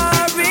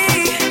sorry?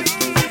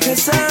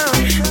 Cause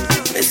I'm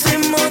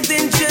missing more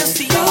than just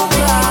your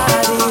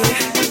body.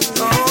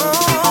 Oh,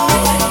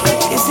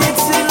 is it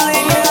too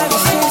late now to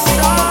say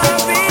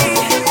sorry?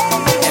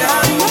 Yeah,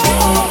 I know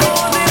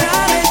that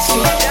I let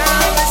you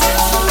down. Is it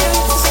too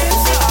late to say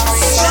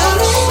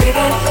sorry? We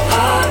got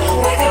hot,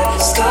 we got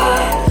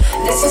start.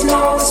 This is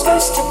not what we're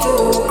supposed to do.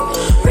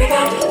 We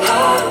got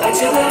hot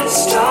until the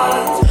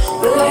start.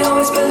 Will I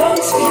always belong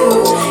to you?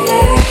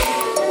 Yeah.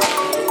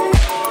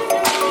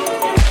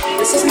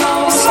 This is not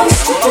what we're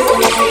supposed to do.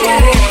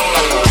 Yeah.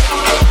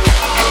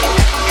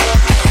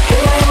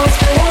 Will I always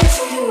belong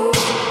to you?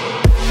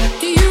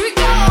 Do you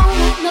recall,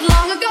 not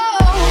long ago,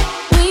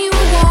 we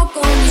would walk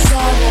on the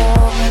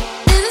sidewalk?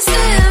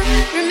 Innocent,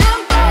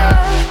 remember,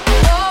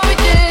 all we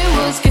did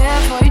was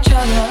care for each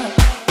other.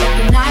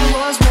 The night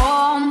was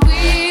warm, we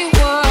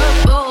were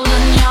bold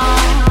and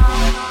young.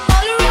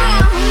 All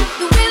around,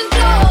 the wind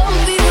blows,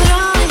 we would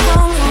only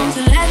hold on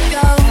to let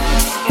go.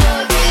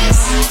 But this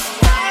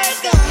fire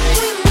gun,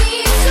 we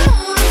need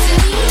someone to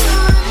lean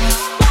on.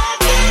 Like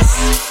this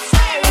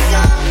fire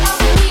gun, all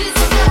we need is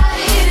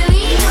somebody to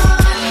lean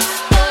on.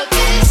 But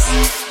this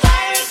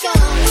fire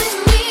gun, we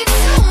need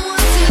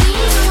someone to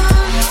lean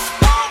on.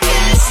 Like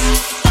this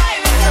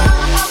fire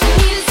gun, all we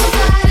need is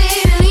somebody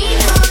to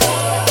lean on.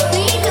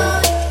 Lean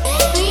on,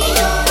 lean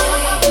on,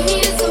 all we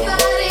need is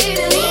somebody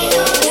to lean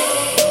on.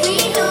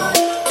 Lean on,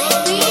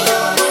 lean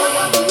on,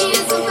 all we need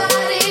is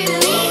somebody to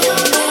lean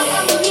on.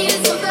 All we need is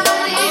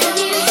somebody, all we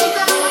need is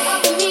somebody, all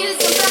we need is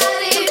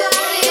somebody,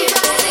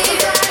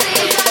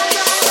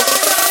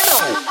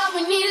 all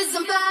we need is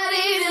somebody to lean on. All we need is somebody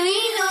to lean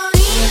on.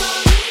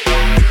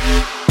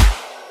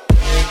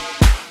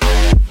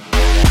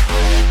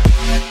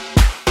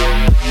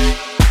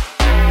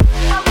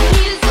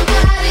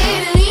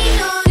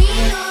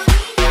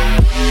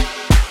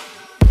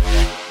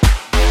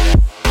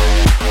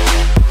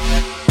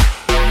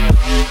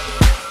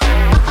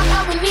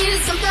 All we need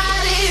is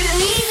somebody to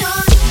lean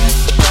on.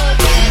 But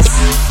this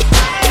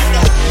fire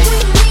gun, we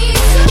need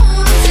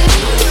someone to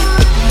lean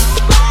on.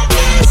 Like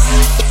this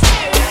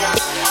fire gun,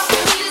 all we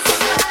need is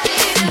somebody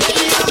to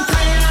lean on.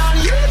 Playing on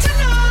you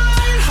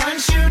tonight,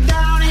 hunt you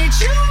down, eat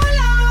you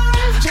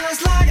alive, just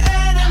like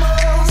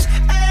animals,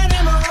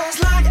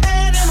 like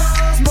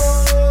animals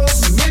move.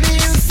 Maybe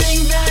you think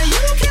that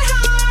you can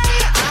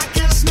hide, I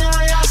can smell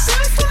your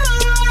scent from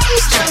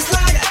eyes, just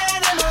like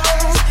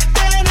animals,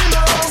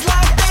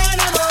 like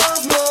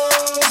animals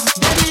move.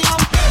 Baby,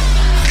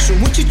 so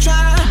what you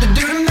trying to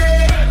do to me?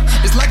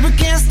 It's like we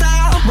can't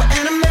stop, we're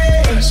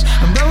enemies,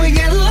 and when we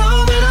get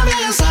low, when I'm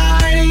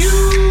inside of you.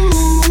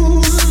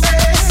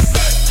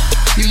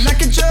 You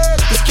like a drug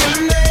that's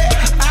killing me.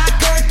 I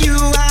cut you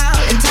out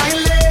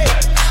entirely,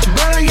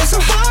 but I get so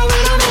high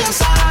when I'm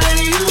inside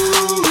of you.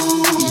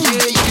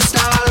 Yeah, you can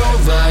start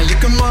over, you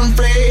can run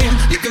free,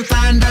 you can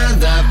find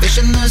other fish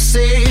in the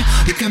sea.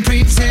 You can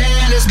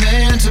pretend it's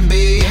meant to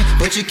be,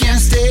 but you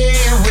can't stay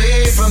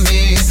away from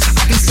me.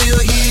 I can still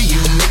hear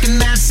you making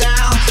that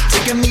sound,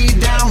 taking me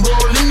down,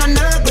 rolling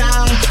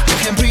underground. You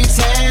can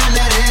pretend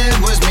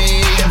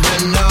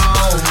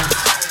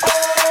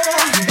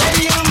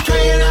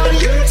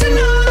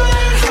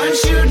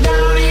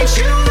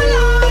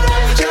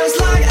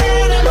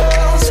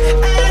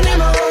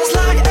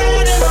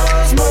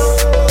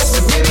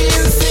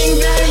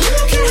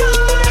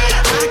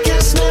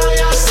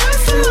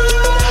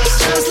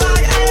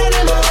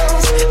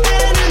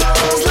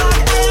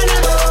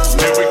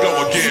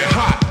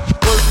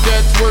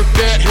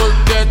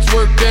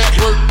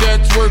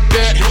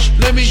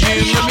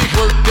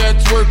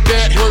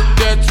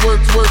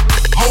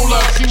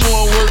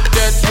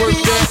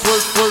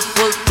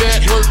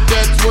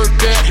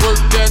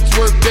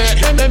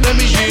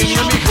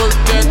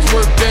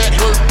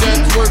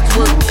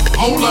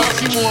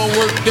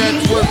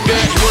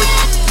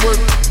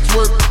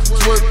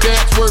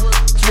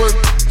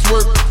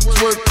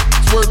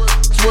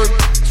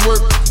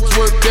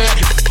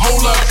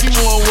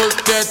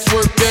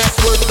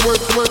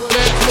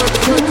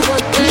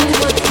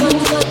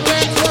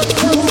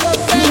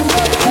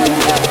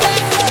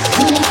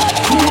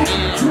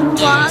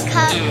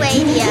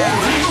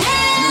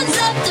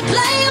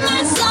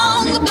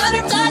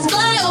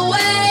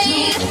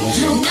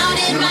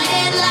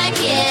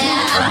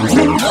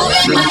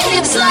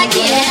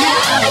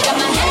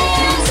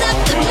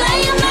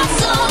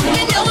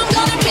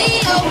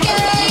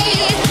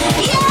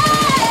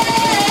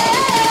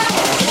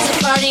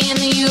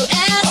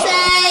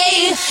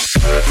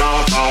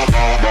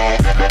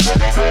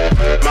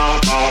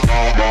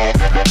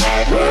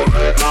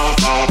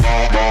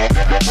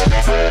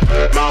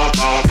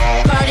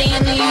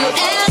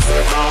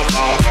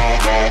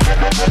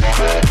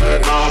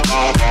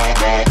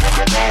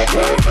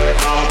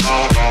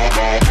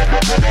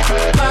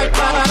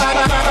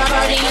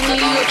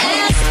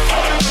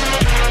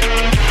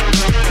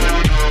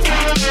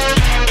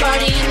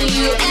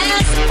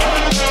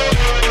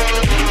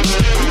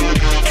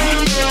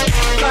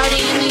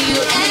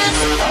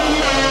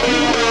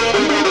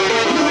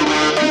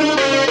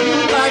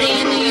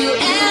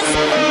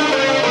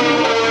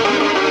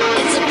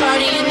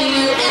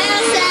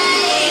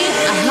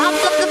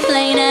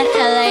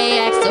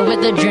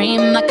the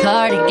dream, my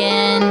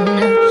cardigan.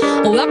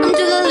 Welcome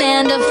to the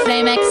land of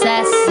fame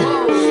excess.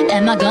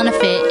 Am I gonna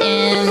fit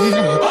in?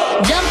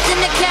 Jumped in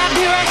the cab,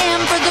 here I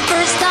am for the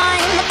first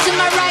time. Look to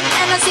my right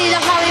and I see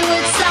the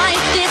Hollywood sign.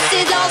 This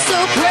is all so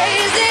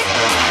crazy.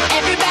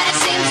 Everybody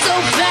seems so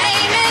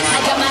famous. I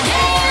got my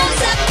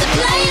hands up to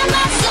playing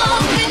my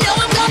song. You know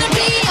I'm gonna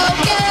be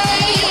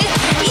okay.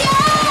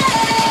 Yeah,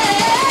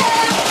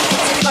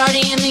 it's a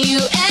party in the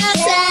USA.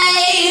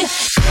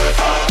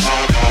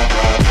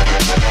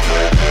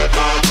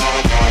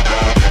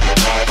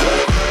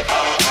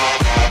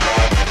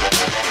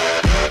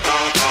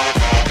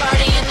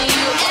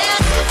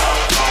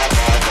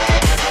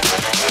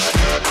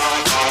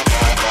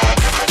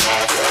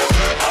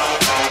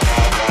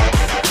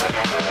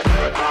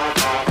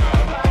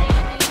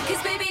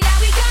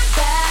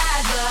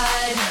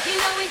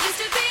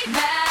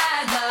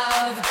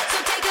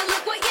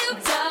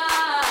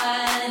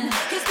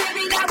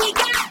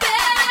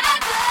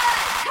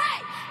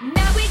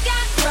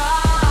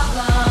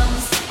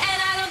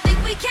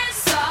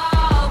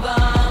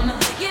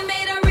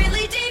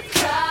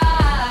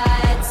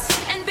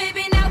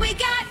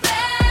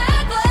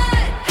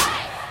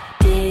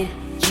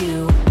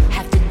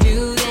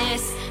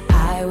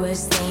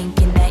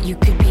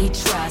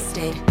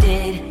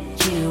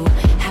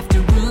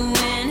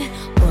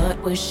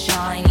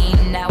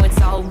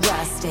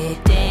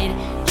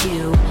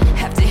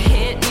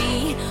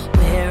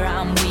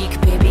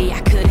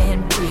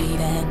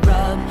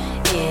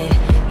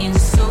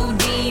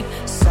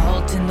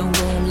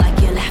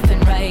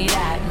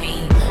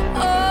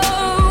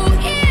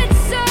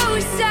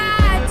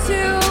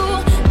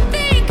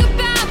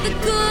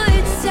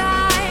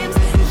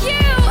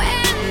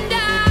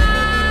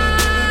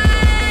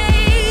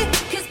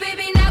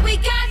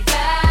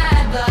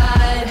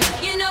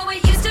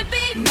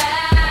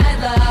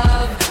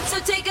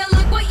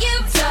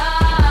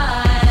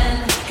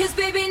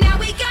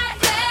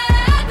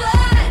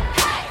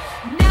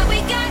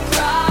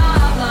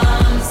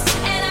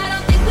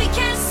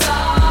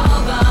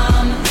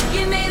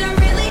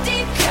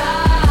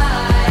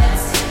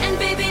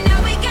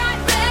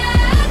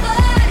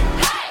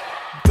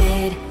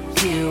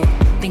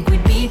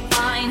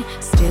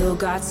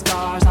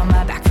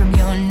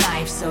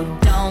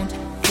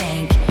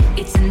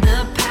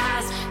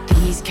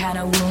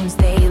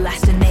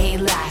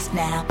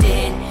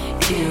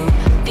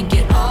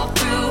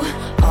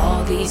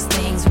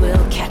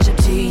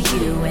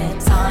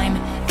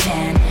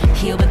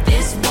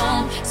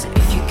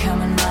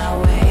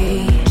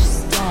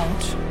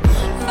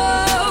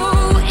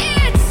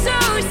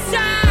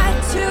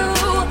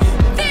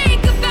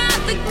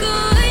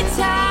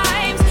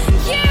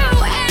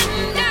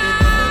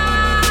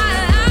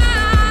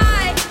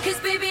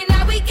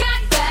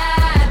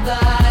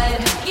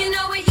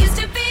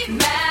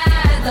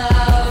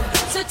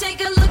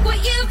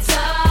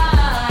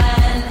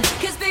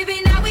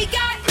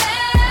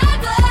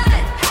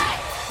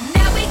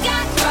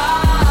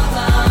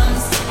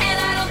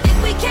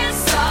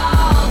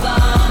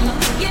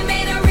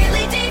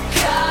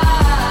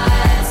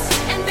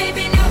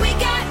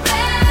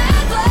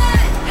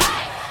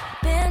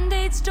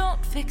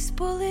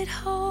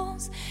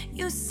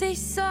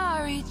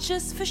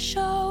 Just for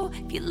show.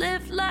 If you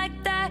live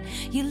like that,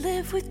 you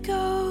live with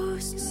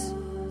ghosts.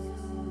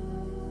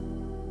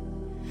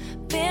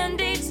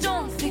 Band-aids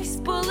don't fix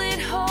bullet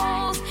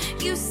holes.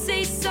 You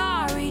say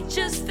sorry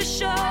just for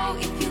show.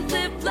 If you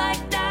live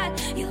like that,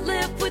 you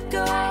live with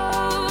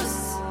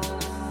ghosts.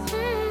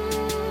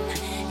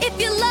 If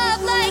you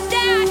love like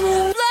that,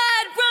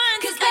 blood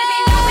runs. 'Cause baby,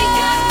 now we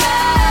got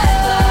bad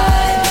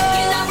blood.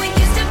 You know we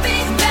used to be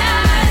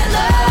mad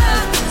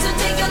love. So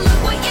take a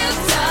look what you've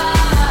done.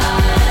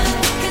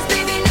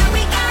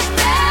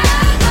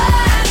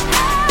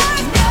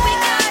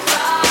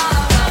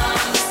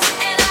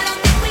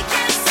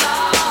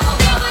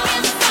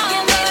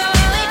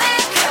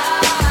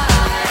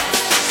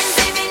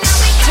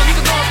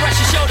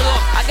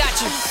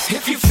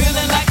 If you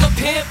feeling like a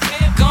pimp,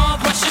 go on,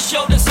 brush your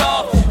shoulders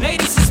off.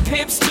 Ladies is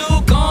pimps too.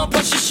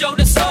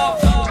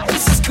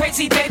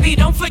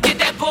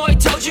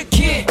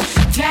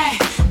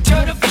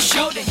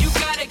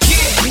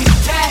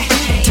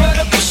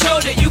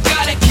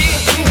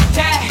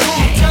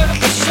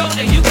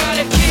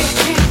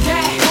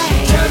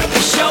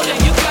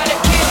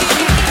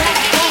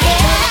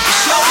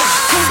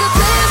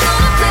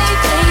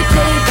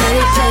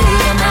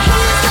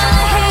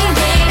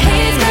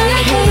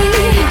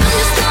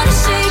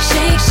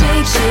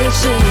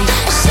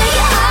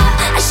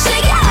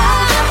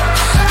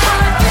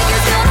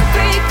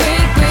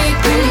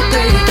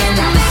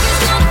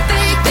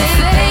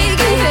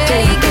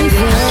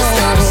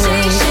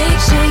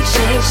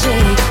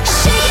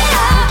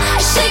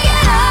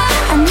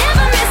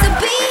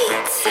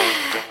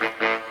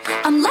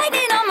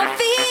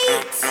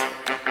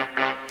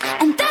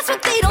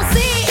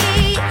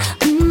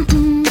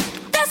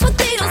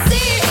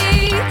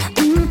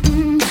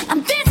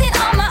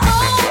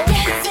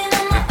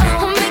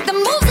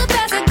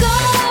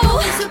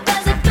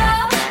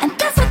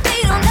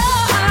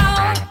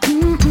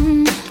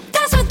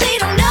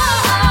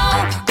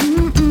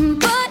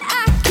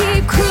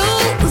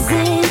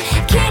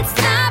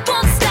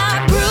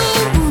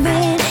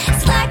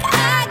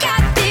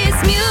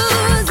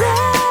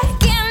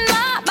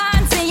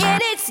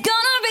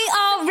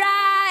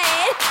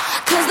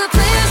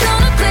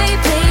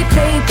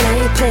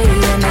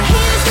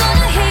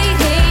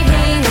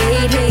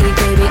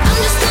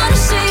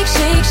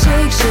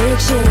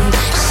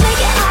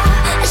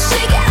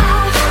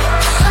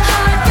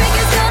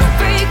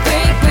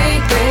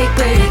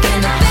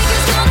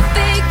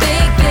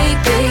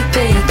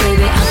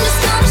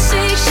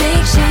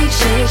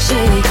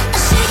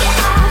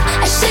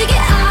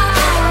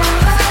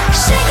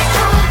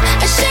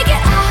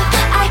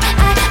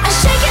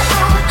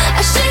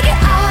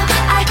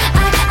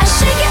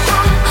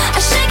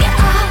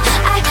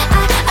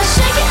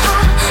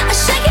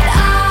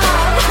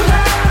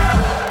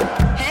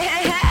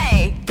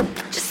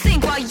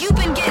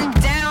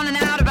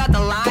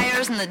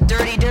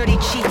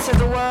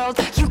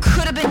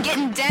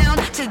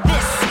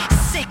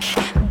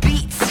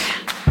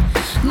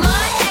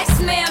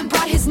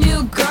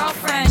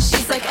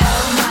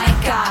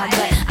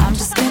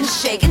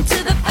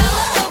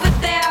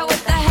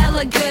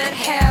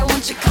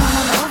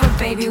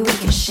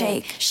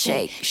 shake,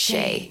 shake,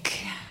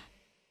 shake.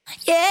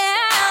 Yeah,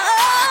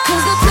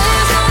 cause the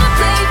players gonna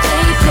play,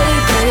 play, play,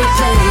 play,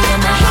 play.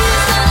 And the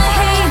haters gonna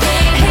hate,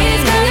 hate,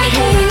 hate,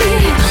 hate,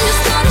 hate. I'm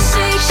just gonna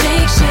shake,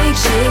 shake, shake,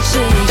 shake,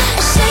 shake.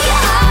 I shake it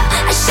up,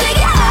 I shake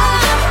it up.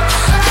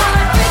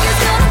 Heartbreakers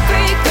gonna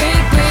break,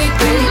 break, break,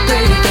 break,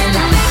 break. And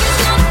the haters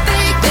gonna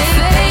fake, fake,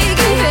 fake,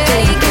 fake,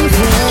 fake. I'm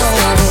just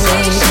gonna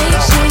shake,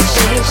 shake, shake,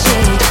 shake,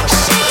 shake. I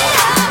shake it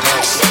up,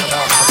 I shake it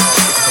up.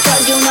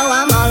 Cause you know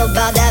I'm all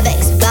about that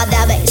bass,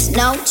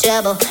 no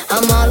trouble.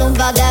 I'm all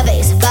about that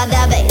bass,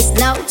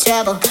 no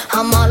trouble.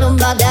 I'm all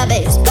about that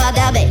bass,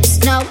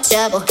 no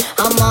trouble.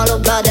 I'm all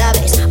about that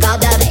bass,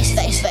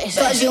 bass, bass.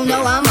 Cause you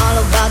know I'm all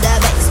about that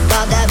bass,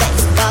 about that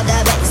bass, about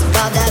that bass,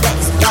 about that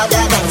bass, about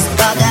that bass,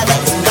 about that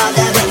bass, about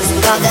that bass,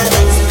 about that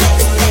bass.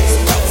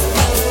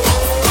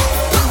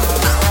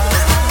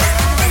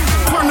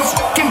 Turn the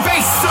fucking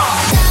bass up.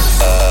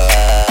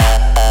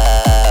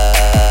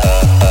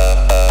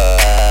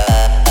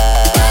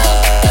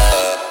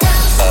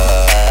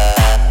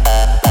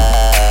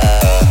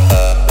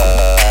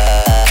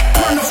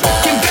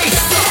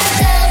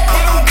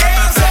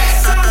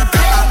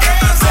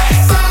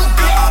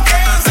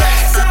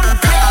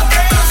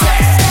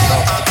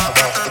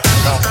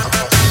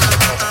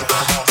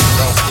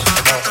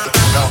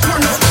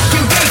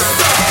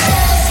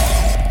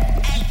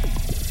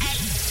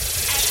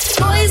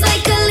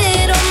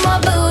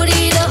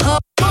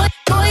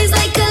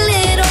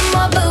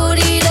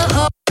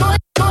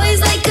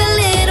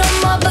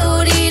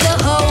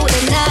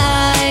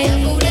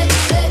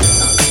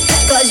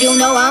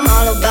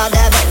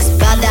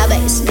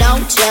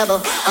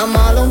 I'm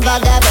all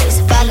about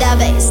that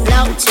bass,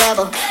 no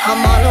trouble.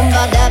 I'm all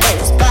about that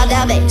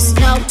bass,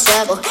 no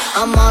trouble.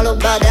 I'm all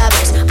about that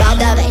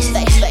bass,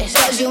 bass, bass.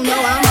 Cause you know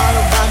I'm all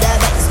about that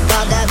bass,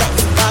 about that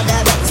bass, about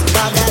that bass,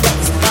 about that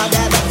bass, about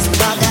that bass,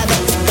 about that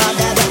bass, about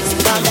that bass,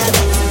 about that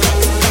bass.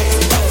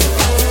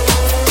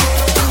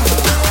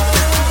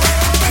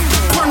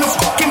 Turn the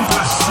fucking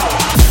bass up.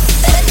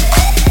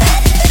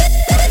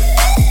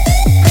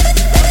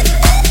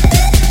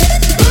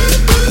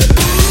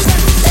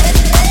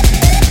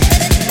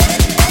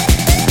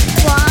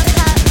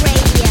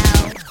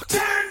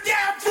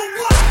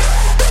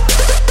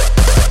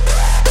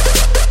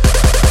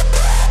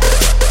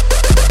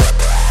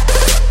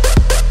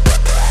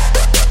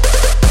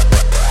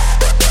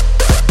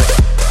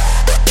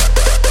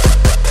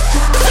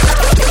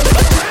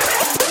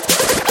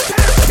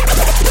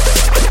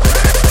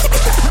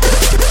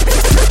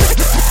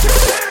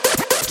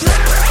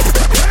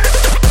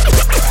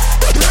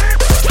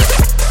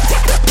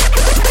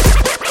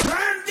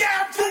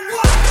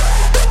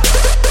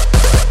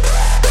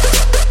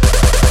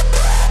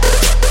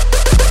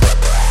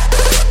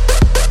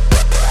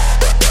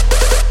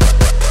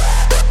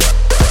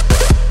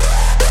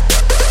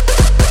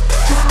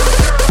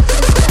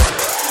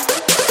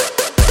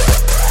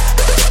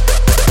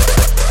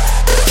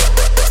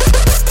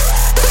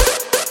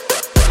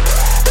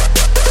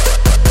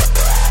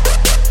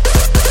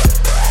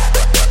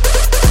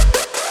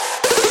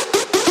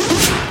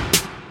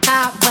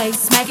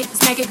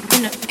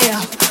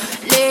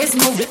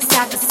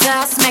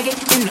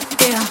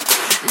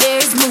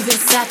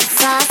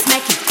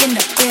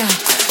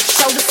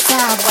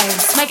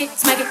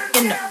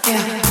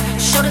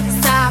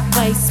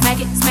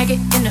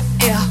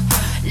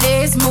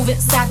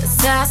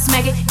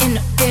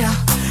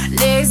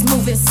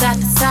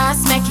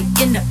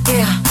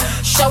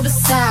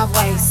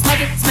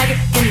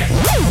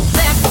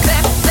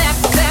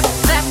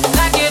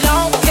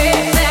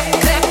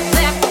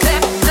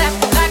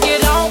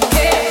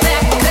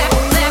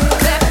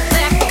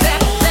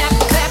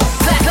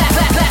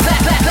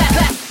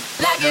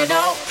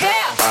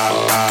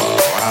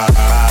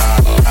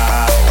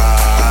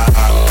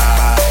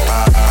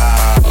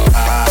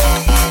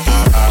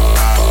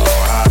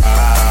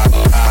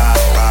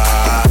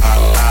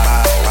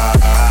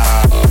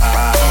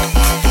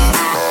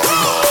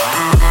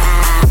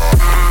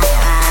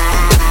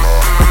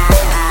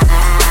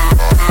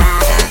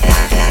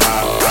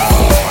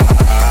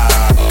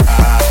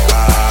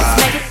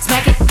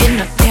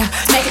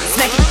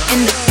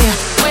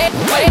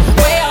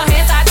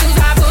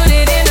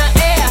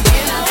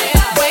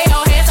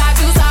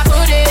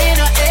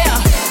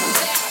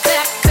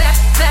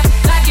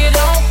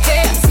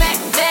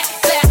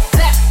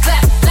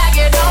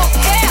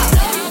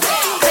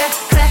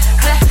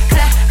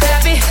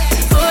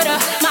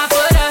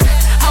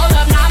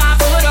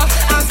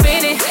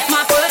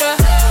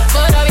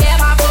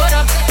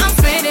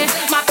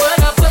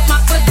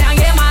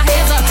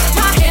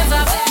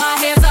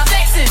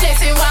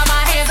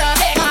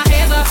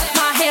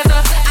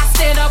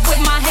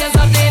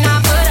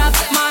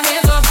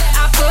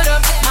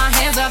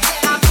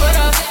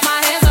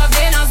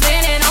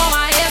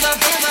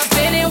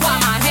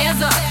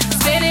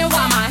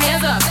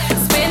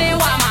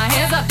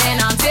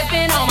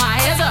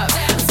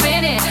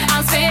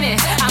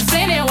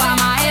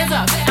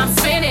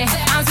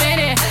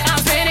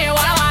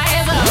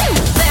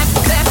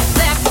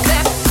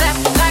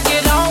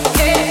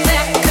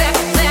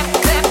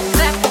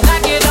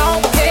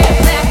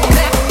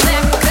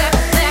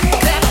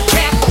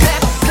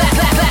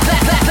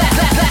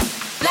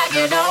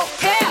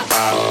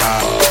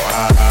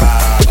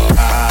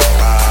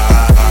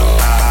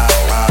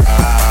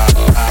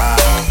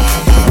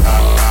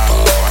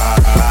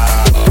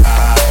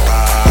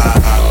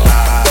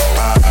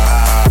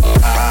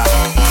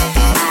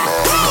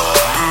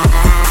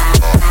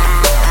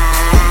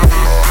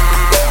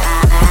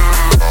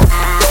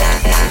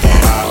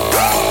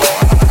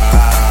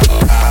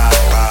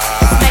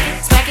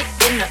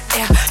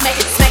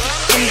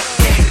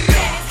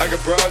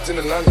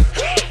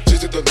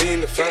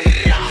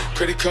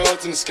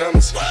 cards and the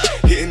scammers.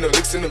 Hitting the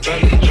licks in the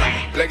van.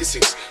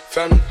 Legacies,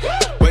 family.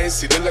 Wait and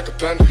see, look like a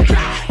panda.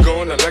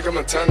 Going out like a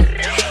Montana.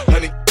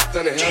 Honey,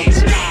 on the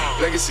helmets.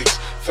 Legacies,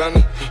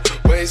 family.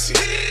 Wait and see,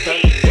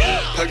 family.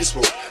 Pockets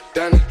full,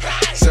 Danny.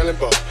 Selling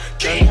ball,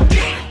 candy.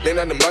 Lean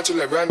on the macho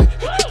like Randy.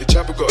 The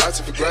chopper go out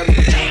to for granted.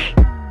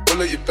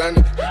 Pull up your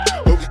bandit.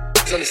 Hope you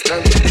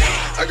understand me.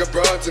 I got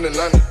broads in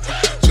Atlanta.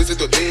 Twisted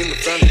to D in the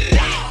family.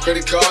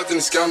 Credit cards and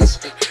the scammers.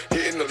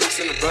 Hitting the looks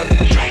in the van.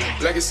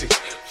 Legacy,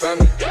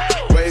 family.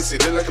 Wait and see,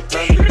 look like a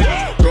panda.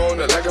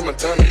 Going out like a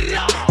Montana.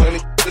 Honey,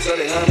 it's on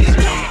the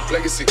hands.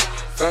 Legacy,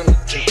 family.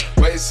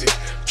 Wait and see,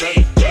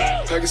 family.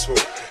 Package full,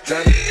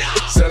 Danny.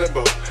 Selling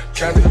ball,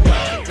 candy.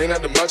 Lean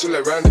out the macho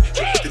like Randy.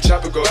 The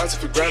chopper go out to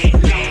for granted.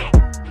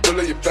 Pull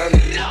up your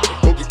bandit.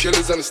 Hope the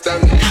killers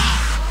understand me.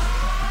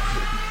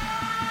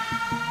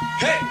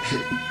 Hey!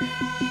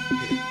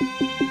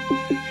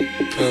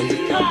 Panda,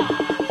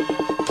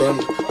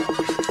 panda,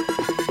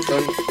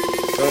 panda,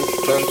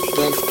 panda,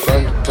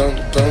 panda,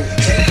 panda, panda.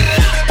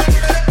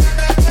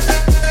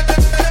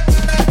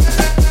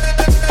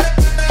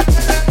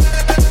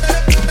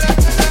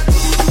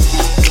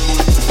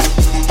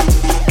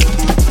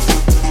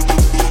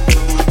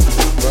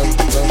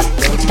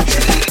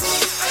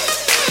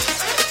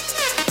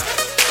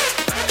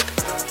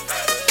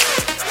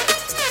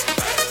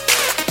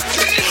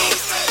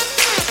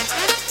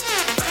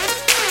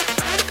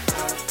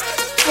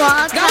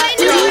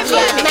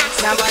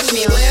 Now watch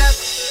me whip,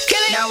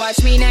 kill it. Now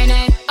watch me nay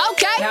nay.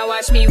 Okay. Now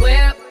watch me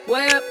whip,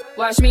 whip.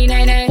 Watch me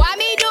nay nay. Why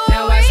me do it?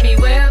 Now watch me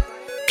whip,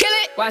 kill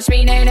it. Watch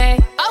me nay nay.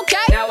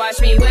 Okay. Now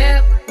watch me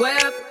whip,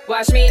 whip.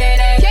 Watch me nay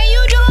nay. Can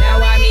you do it? Now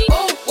watch me,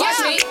 ooh, watch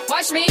me,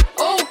 watch me,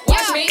 ooh,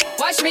 watch me,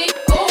 watch me,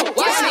 ooh,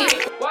 watch me,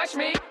 watch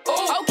me,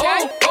 ooh,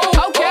 okay,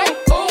 okay,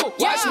 ooh,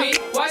 watch me,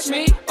 watch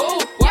me, ooh,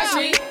 watch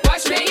me,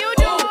 watch me, you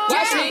do,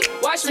 watch me,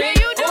 watch me,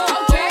 you do,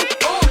 okay,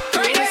 ooh,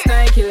 do the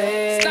stanky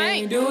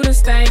leg, do the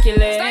stanky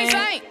leg.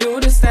 Do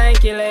the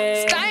stanky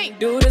leg, stank.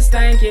 Do the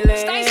stanky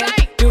leg,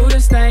 stank. Do the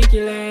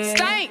stanky leg,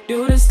 stank.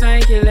 Do the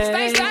stanky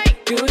leg,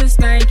 stank. Do the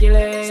stanky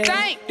leg,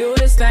 stank. Do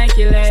the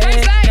stanky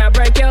leg. Now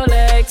break your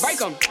legs,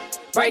 break 'em.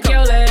 Break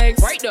your legs,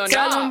 break the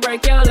tell them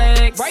break your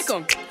legs, break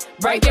 'em.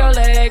 Break your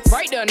legs,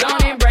 break the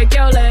knob and break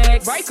your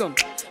legs, break 'em.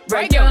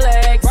 Break your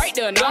legs, break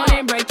the knob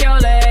and break your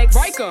legs,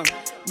 break 'em.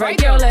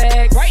 Break your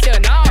legs, break the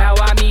knob. Now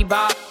I me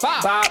bop,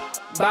 bop, bop,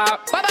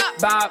 bop, bop,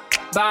 bop,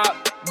 bop,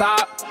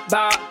 bop,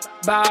 bop,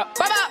 bop,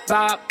 bop,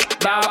 bop.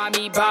 Now I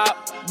me bop,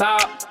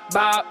 bop,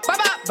 bop,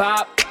 bop,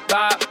 bop,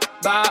 bop,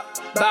 bop,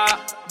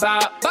 bop,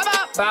 bop,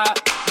 bop, bop.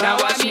 Now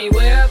watch me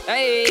whip,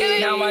 hey.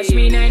 Now watch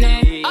me nay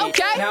nay.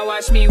 Okay. Now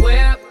watch me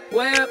whip,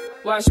 whip.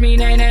 Watch me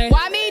nay nay.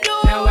 Why me do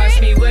it? Now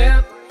watch me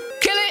whip,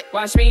 kill it.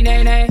 Watch me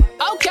nay nay.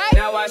 Okay.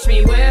 Now watch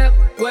me whip,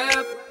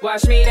 whip.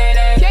 Watch me nay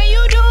nay. Can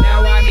you do it?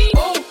 Now watch me,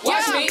 ooh,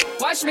 watch me,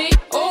 watch me,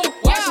 ooh,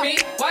 watch me,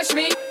 watch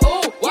me,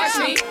 ooh, watch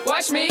me,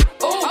 watch me,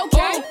 ooh,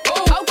 okay,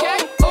 okay,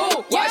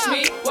 ooh, watch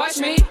me, watch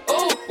me,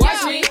 ooh,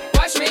 watch me,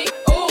 watch me,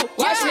 ooh,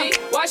 watch me,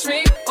 watch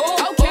me, ooh,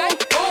 okay,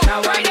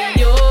 now I mean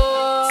you,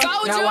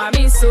 now I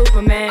mean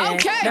Superman,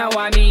 now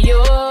I mean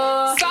you,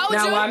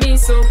 now I mean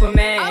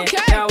Superman,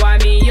 now I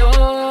mean you,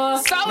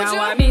 now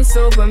I mean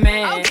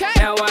Superman,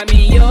 now I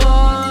mean you,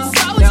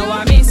 now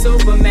I mean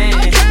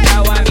Superman,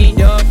 now I mean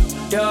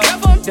Duff,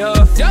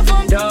 Duff, Duff, Duff,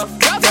 Duff,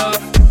 Duff,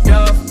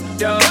 Duff,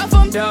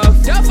 Duff,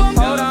 Duff, Duff,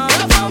 hold on,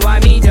 now I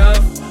mean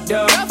Duff,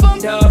 Duff,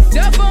 Duff,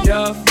 Duff,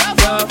 Duff,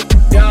 Duff,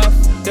 Duff,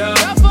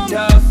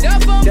 Duff,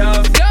 Duff,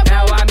 Duff,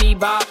 now I me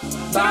bop,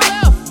 bop,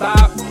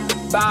 bop,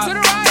 bop,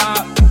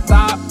 bop,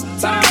 bop,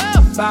 bop,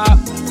 bop,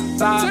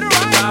 bop,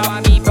 now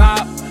I me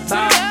bop,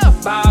 bop,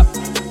 bop,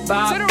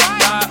 bop,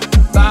 bop,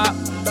 bop,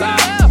 bop,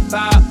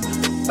 bop,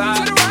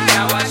 bop,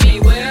 now I me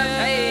whip,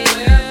 hey,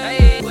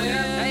 hey,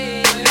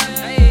 hey,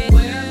 hey,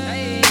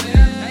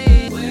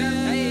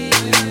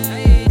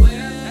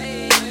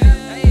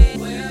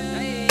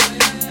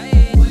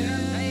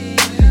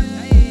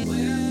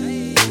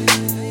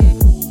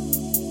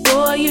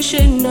 boy, you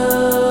should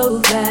know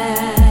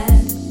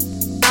that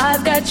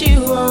I've got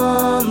you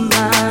on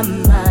my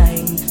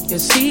mind, your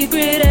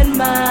secret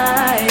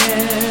admirer.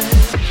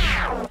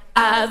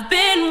 I've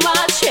been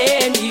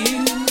watching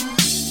you,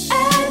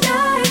 and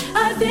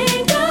I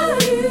think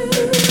of you.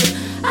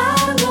 I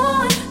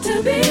want to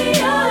be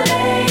your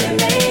lady,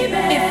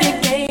 baby. If your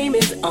game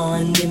is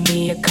on, give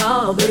me a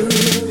call, boo.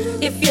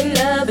 If you're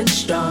loving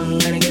strong,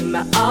 gonna give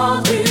my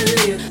all to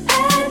you.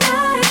 And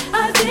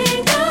I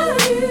think of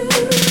you.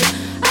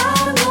 I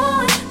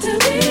want to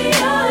be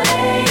your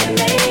lady,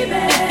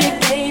 baby. If your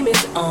game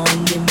is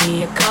on, give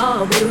me a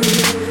call, boo.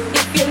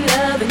 If you're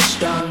loving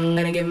strong,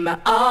 gonna give my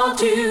all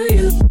to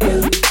you.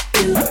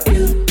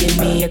 Give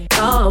me a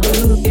call,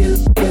 boo.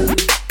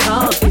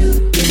 Call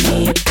you. Give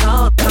me a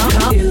call,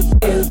 call you.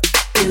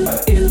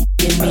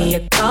 Give me a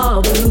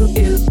call, boo.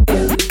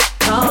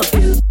 Call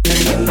you.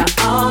 Give my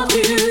all to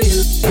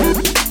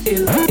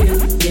you.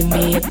 Give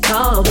me a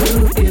call,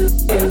 boo.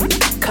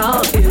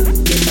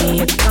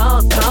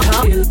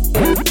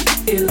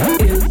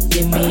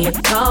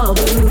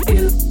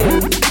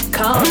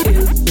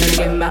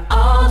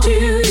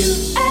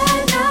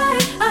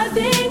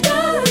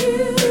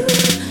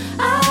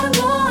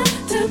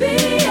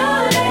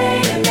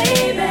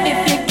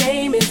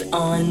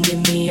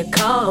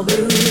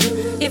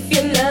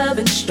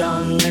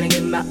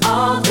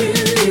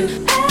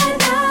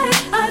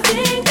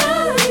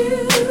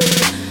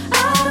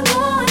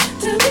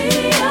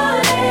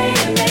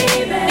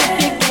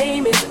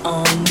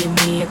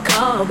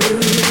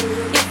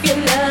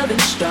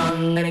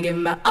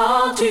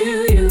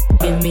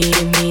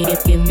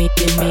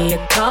 me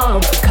a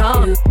call,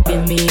 call.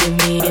 Give me a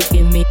call.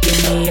 Give me,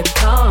 give me a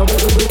call.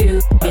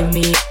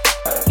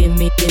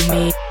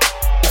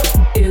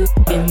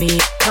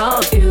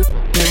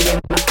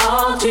 Bring my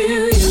all to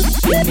you.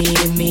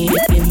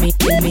 Give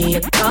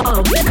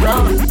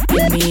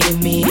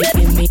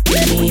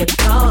me a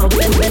call, call.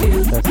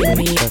 Give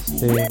me a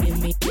call.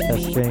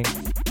 Testing.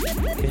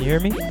 Can you hear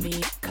me?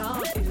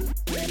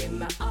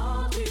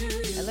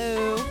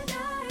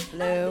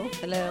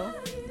 Hello.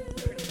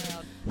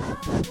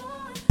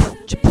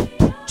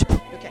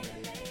 Okay.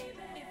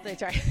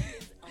 Sorry.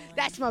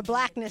 That's my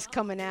blackness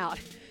coming out.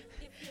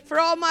 For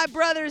all my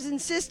brothers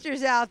and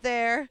sisters out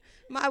there,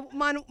 my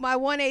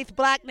 1/8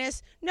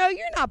 blackness. No,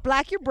 you're not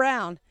black. You're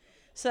brown.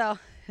 So,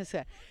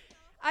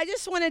 I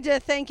just wanted to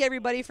thank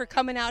everybody for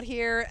coming out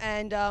here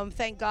and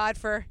thank God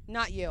for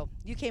not you.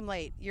 You came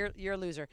late. You're a loser.